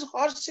these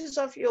horses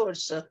of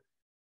yours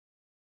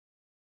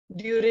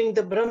during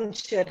the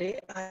brahmacharya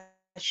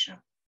ashram.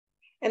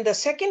 And the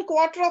second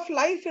quarter of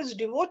life is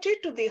devoted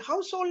to the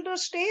householder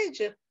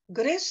stage,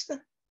 grihastha.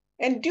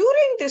 And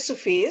during this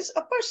phase,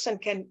 a person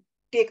can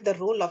take the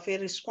role of a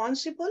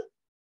responsible,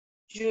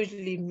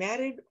 usually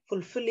married,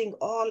 fulfilling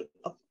all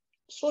of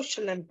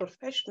social and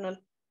professional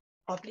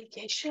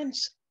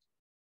obligations.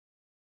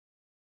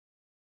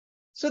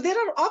 So there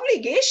are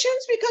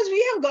obligations because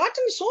we have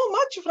gotten so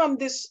much from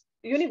this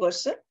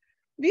universe.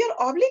 We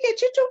are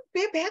obligated to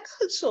pay back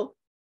also.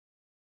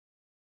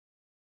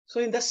 So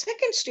in the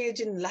second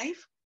stage in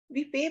life,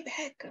 we pay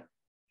back.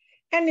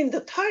 And in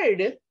the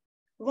third,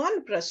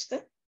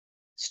 vanaprastha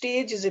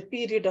stage is a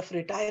period of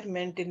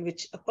retirement in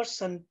which a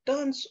person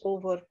turns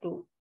over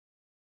to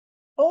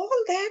all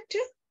that,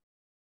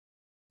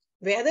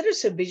 whether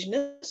it's a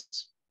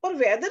business or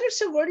whether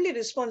it's a worldly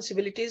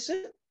responsibilities,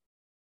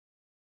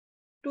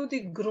 to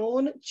the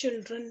grown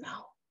children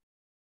now.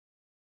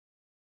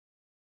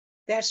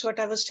 That's what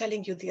I was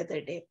telling you the other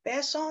day.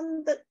 Pass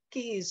on the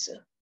keys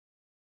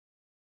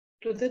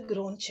to the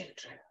grown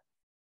children.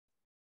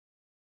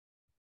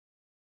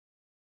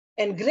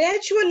 And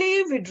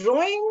gradually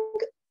withdrawing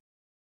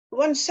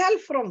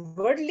oneself from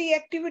worldly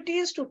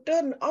activities to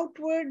turn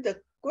outward the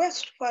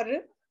quest for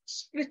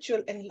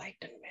spiritual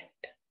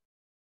enlightenment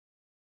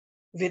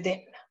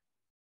within.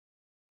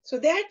 So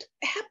that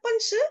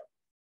happens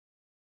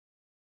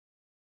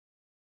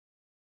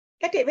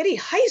at a very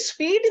high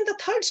speed in the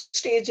third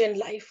stage in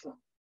life,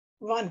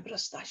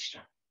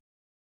 vanaprasthashram.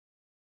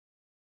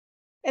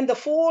 And the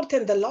fourth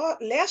and the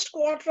last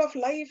quarter of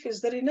life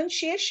is the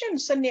renunciation,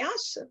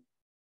 sannyas.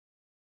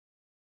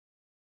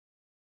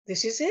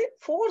 This is a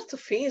fourth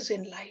phase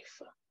in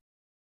life,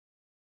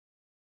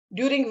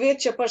 during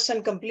which a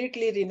person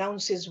completely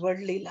renounces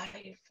worldly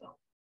life,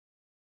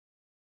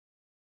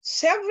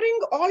 severing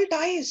all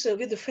ties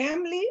with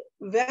family,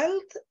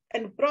 wealth,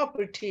 and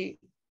property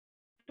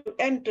to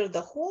enter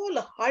the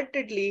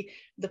wholeheartedly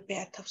the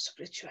path of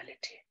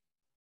spirituality.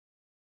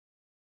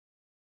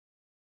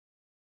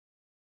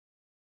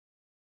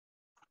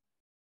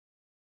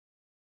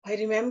 I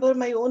remember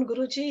my own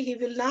Guruji, he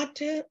will not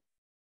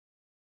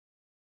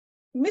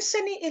miss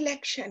any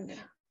election.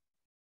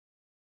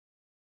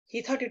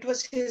 He thought it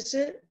was his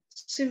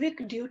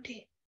civic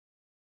duty.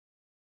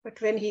 But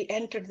when he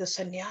entered the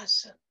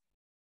sannyas,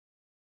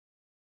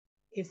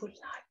 he would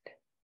not.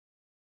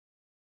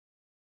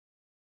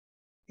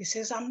 He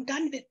says, I'm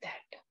done with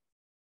that.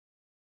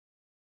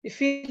 If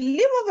we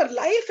live our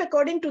life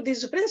according to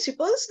these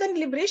principles, then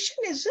liberation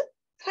is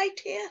right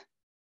here.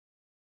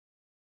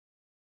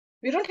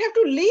 We don't have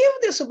to leave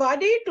this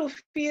body to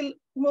feel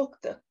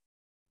mukta.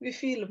 We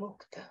feel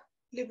mukta,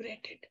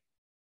 liberated.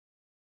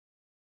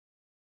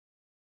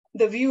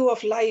 The view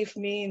of life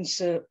means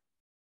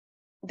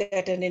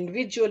that an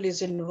individual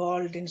is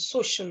involved in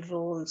social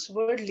roles,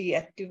 worldly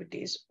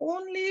activities,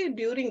 only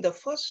during the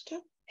first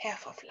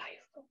half of life.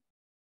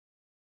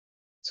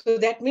 So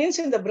that means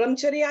in the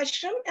brahmacharya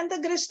ashram and the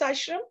grihastha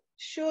ashram,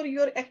 sure,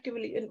 you're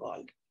actively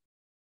involved.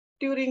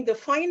 During the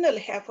final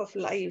half of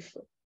life,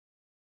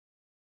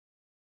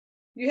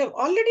 you have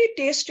already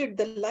tasted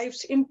the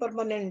life's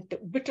impermanent,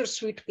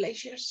 bittersweet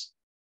pleasures.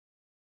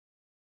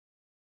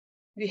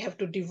 We have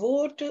to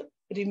devote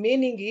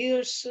remaining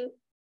years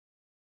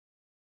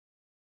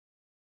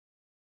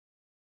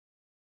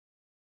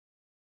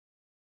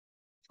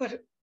for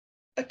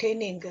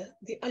attaining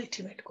the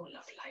ultimate goal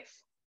of life.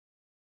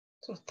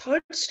 So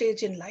third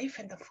stage in life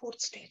and the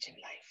fourth stage in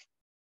life.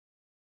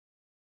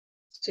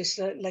 So it's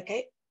like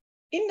an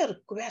inner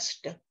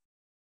quest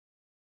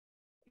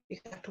we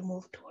have to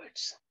move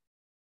towards.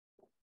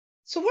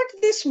 So what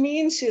this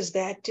means is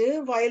that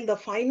while the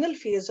final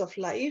phase of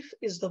life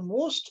is the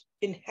most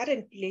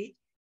inherently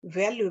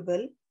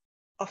valuable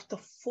of the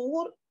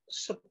four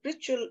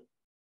spiritual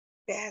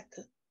paths,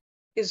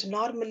 is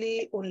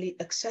normally only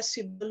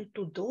accessible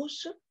to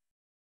those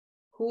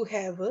who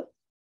have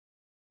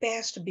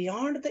passed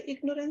beyond the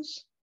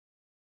ignorance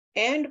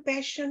and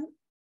passion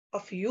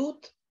of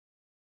youth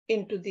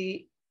into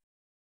the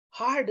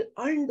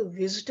hard-earned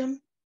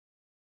wisdom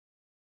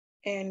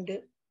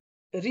and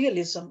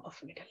realism of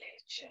middle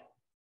age.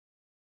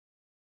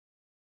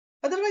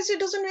 Otherwise, it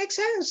doesn't make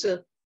sense.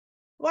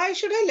 Why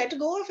should I let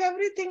go of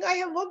everything? I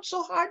have worked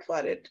so hard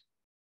for it.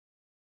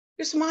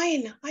 It's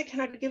mine. I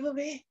cannot give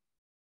away,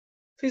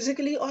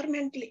 physically or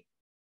mentally.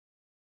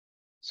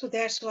 So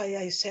that's why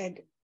I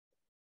said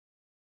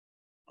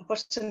a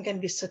person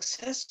can be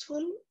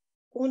successful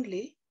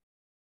only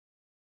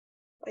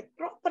by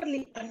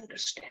properly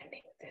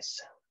understanding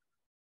this.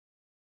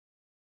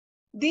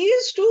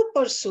 These two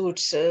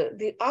pursuits,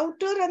 the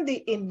outer and the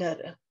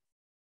inner.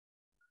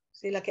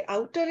 See, like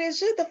outer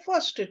is the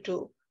first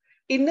two.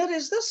 Inner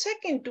is the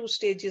second two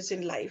stages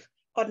in life,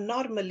 are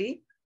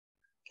normally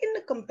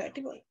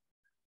incompatible.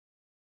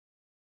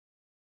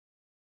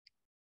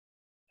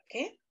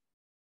 Okay?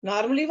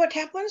 Normally what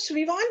happens?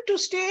 We want to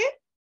stay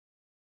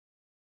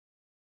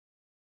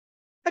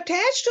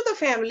attached to the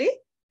family,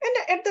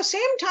 and at the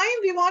same time,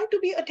 we want to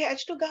be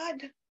attached to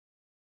God. It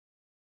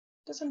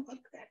doesn't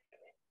work that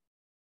way.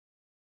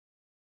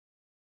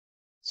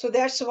 So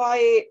that's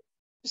why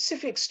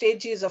specific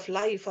stages of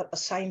life are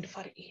assigned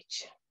for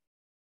each.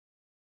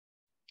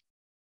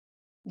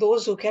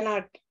 Those who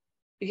cannot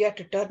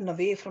yet turn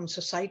away from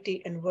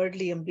society and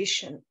worldly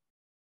ambition,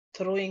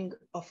 throwing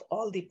off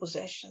all the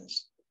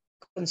possessions,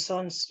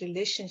 concerns,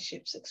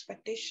 relationships,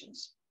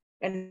 expectations,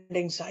 and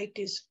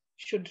anxieties,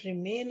 should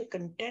remain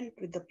content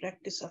with the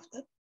practice of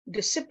the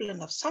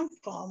discipline of some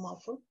form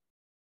of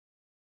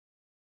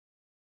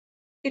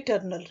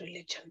eternal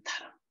religion,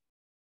 dharma.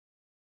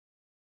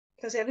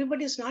 Because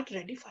everybody is not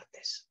ready for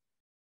this,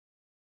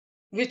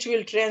 which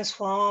will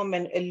transform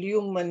and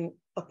illumine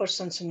a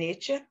person's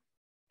nature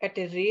at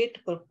a rate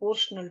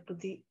proportional to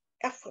the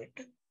effort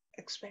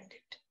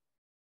expended.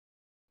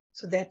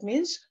 So that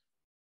means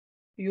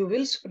you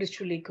will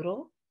spiritually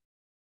grow.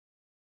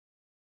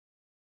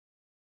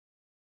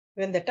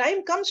 When the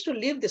time comes to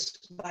leave this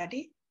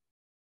body,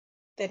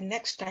 then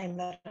next time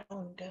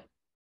around,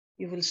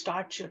 you will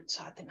start your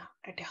sadhana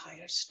at a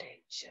higher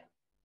stage.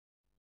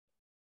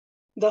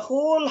 The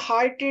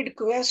wholehearted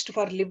quest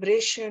for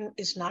liberation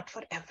is not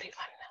for everyone.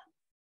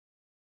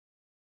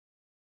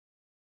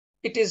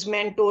 It is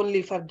meant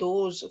only for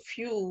those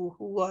few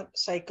who are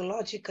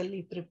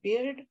psychologically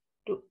prepared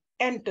to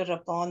enter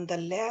upon the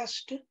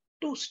last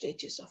two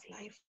stages of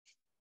life,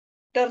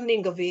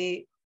 turning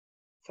away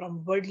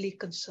from worldly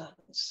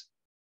concerns.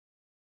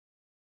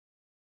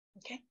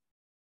 Okay?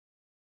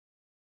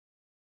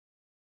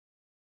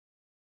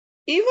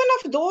 Even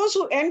of those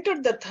who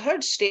entered the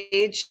third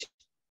stage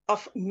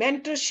of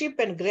mentorship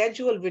and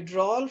gradual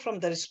withdrawal from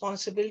the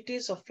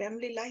responsibilities of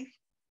family life,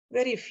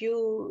 very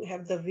few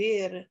have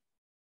the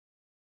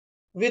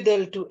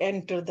wherewithal to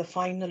enter the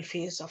final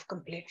phase of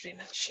complete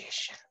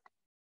renunciation.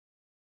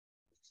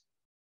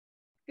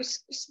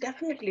 It's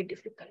definitely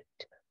difficult,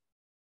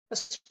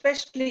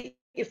 especially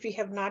if we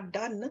have not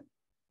done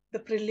the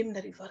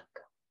preliminary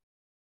work.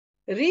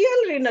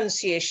 Real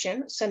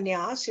renunciation,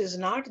 sannyas, is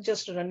not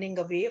just running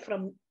away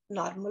from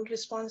normal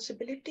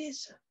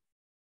responsibilities.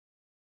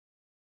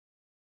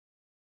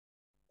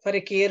 For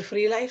a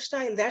carefree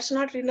lifestyle, that's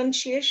not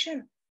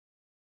renunciation.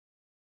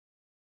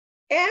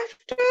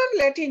 After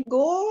letting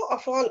go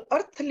of all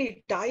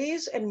earthly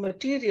ties and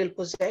material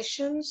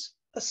possessions,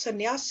 a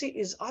sannyasi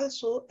is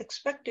also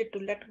expected to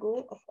let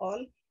go of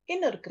all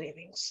inner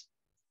cravings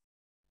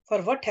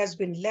for what has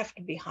been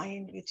left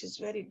behind, which is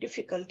very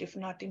difficult, if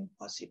not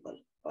impossible,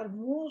 for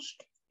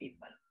most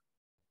people.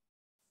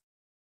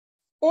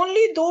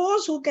 Only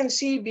those who can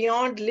see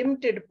beyond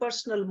limited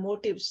personal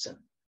motives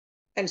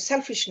and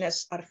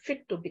selfishness are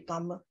fit to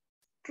become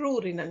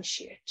true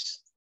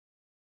renunciates.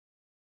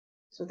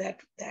 So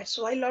that's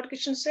why Lord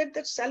Krishna said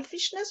that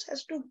selfishness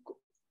has to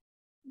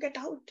get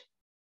out.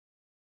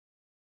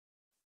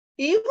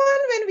 Even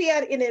when we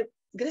are in a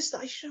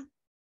grihastha ashram,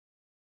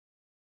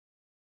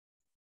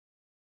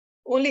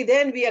 only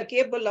then we are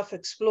capable of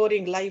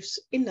exploring life's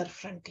inner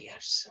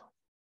frontiers.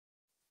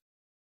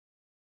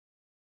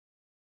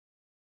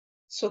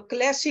 So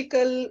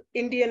classical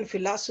Indian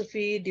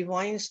philosophy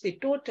defines the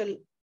total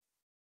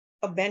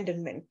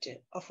abandonment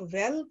of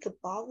wealth,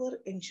 power,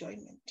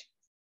 enjoyment,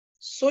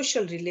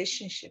 social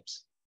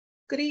relationships,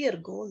 career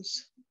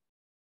goals,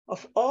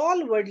 of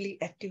all worldly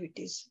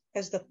activities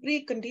as the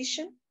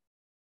precondition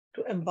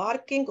to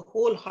embarking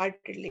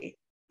wholeheartedly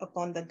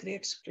upon the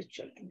great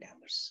spiritual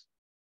endeavors.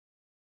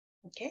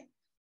 Okay,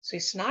 so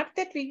it's not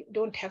that we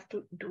don't have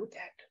to do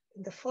that.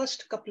 In the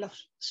first couple of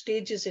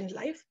stages in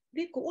life,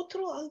 we go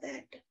through all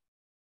that.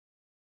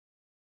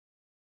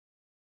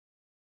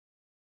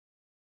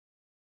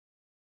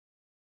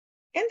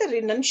 And the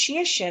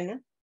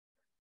renunciation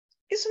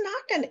is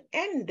not an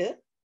end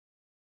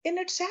in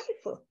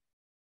itself.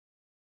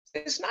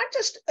 It's not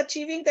just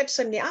achieving that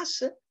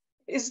sannyas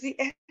is the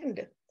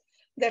end.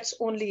 That's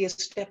only a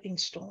stepping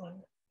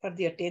stone for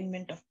the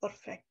attainment of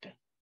perfect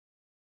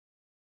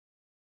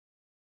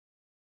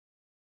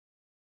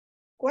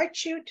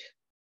quietude,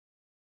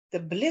 the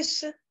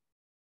bliss,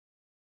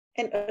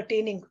 and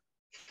attaining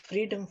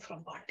freedom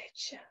from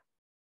bondage.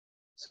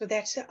 So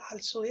that's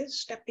also a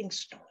stepping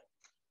stone.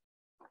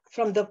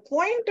 From the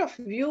point of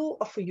view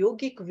of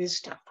yogic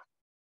wisdom,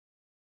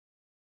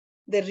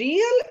 the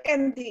real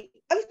and the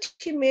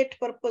ultimate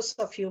purpose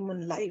of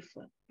human life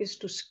is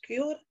to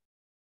secure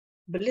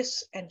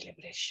bliss and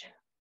liberation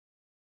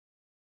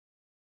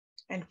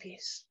and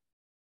peace.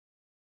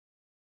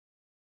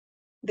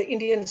 The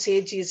Indian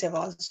sages have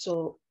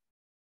also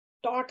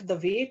taught the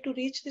way to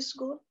reach this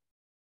goal.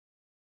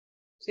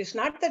 So it's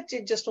not that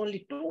they just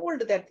only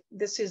told that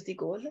this is the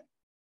goal,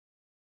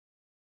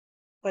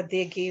 but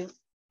they gave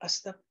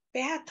us the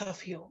path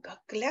of yoga,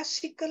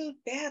 classical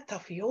path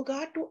of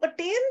yoga to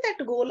attain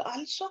that goal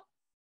also.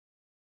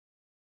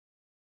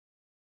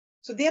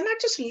 So they are not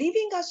just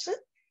leaving us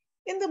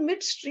in the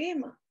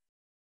midstream.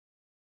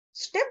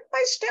 Step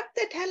by step,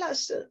 they tell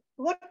us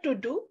what to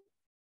do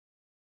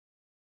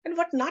and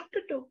what not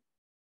to do,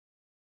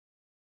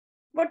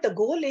 what the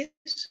goal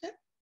is.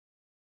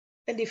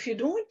 And if you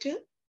don't do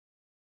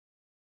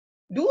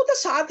the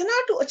sadhana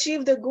to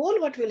achieve the goal,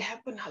 what will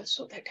happen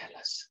also, they tell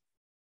us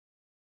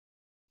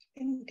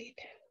in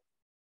detail.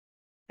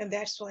 And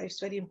that's why it's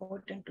very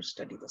important to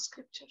study the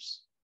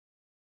scriptures.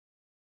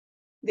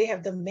 They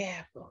have the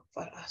map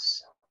for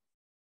us,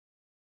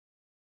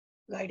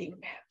 guiding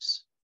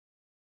maps.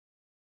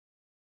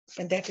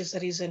 And that is the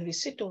reason we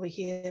sit over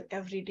here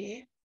every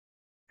day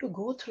to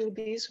go through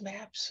these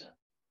maps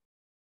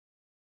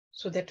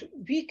so that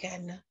we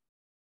can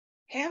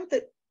have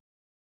the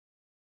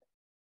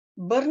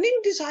burning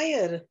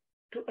desire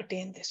to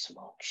attain this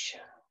moksha,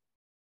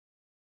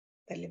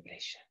 the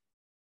liberation.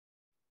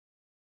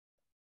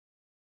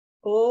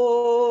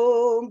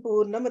 Om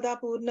Purnamada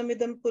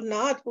Purnamidam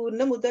Purnat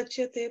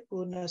Purnamudachyate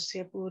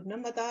Purnasya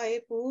Purnamadaya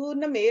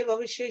Purnameva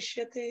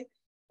Vishishyate.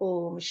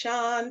 Om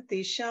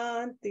Shanti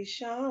Shanti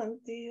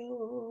Shanti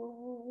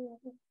Om.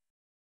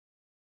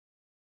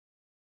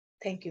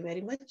 Thank you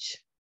very much.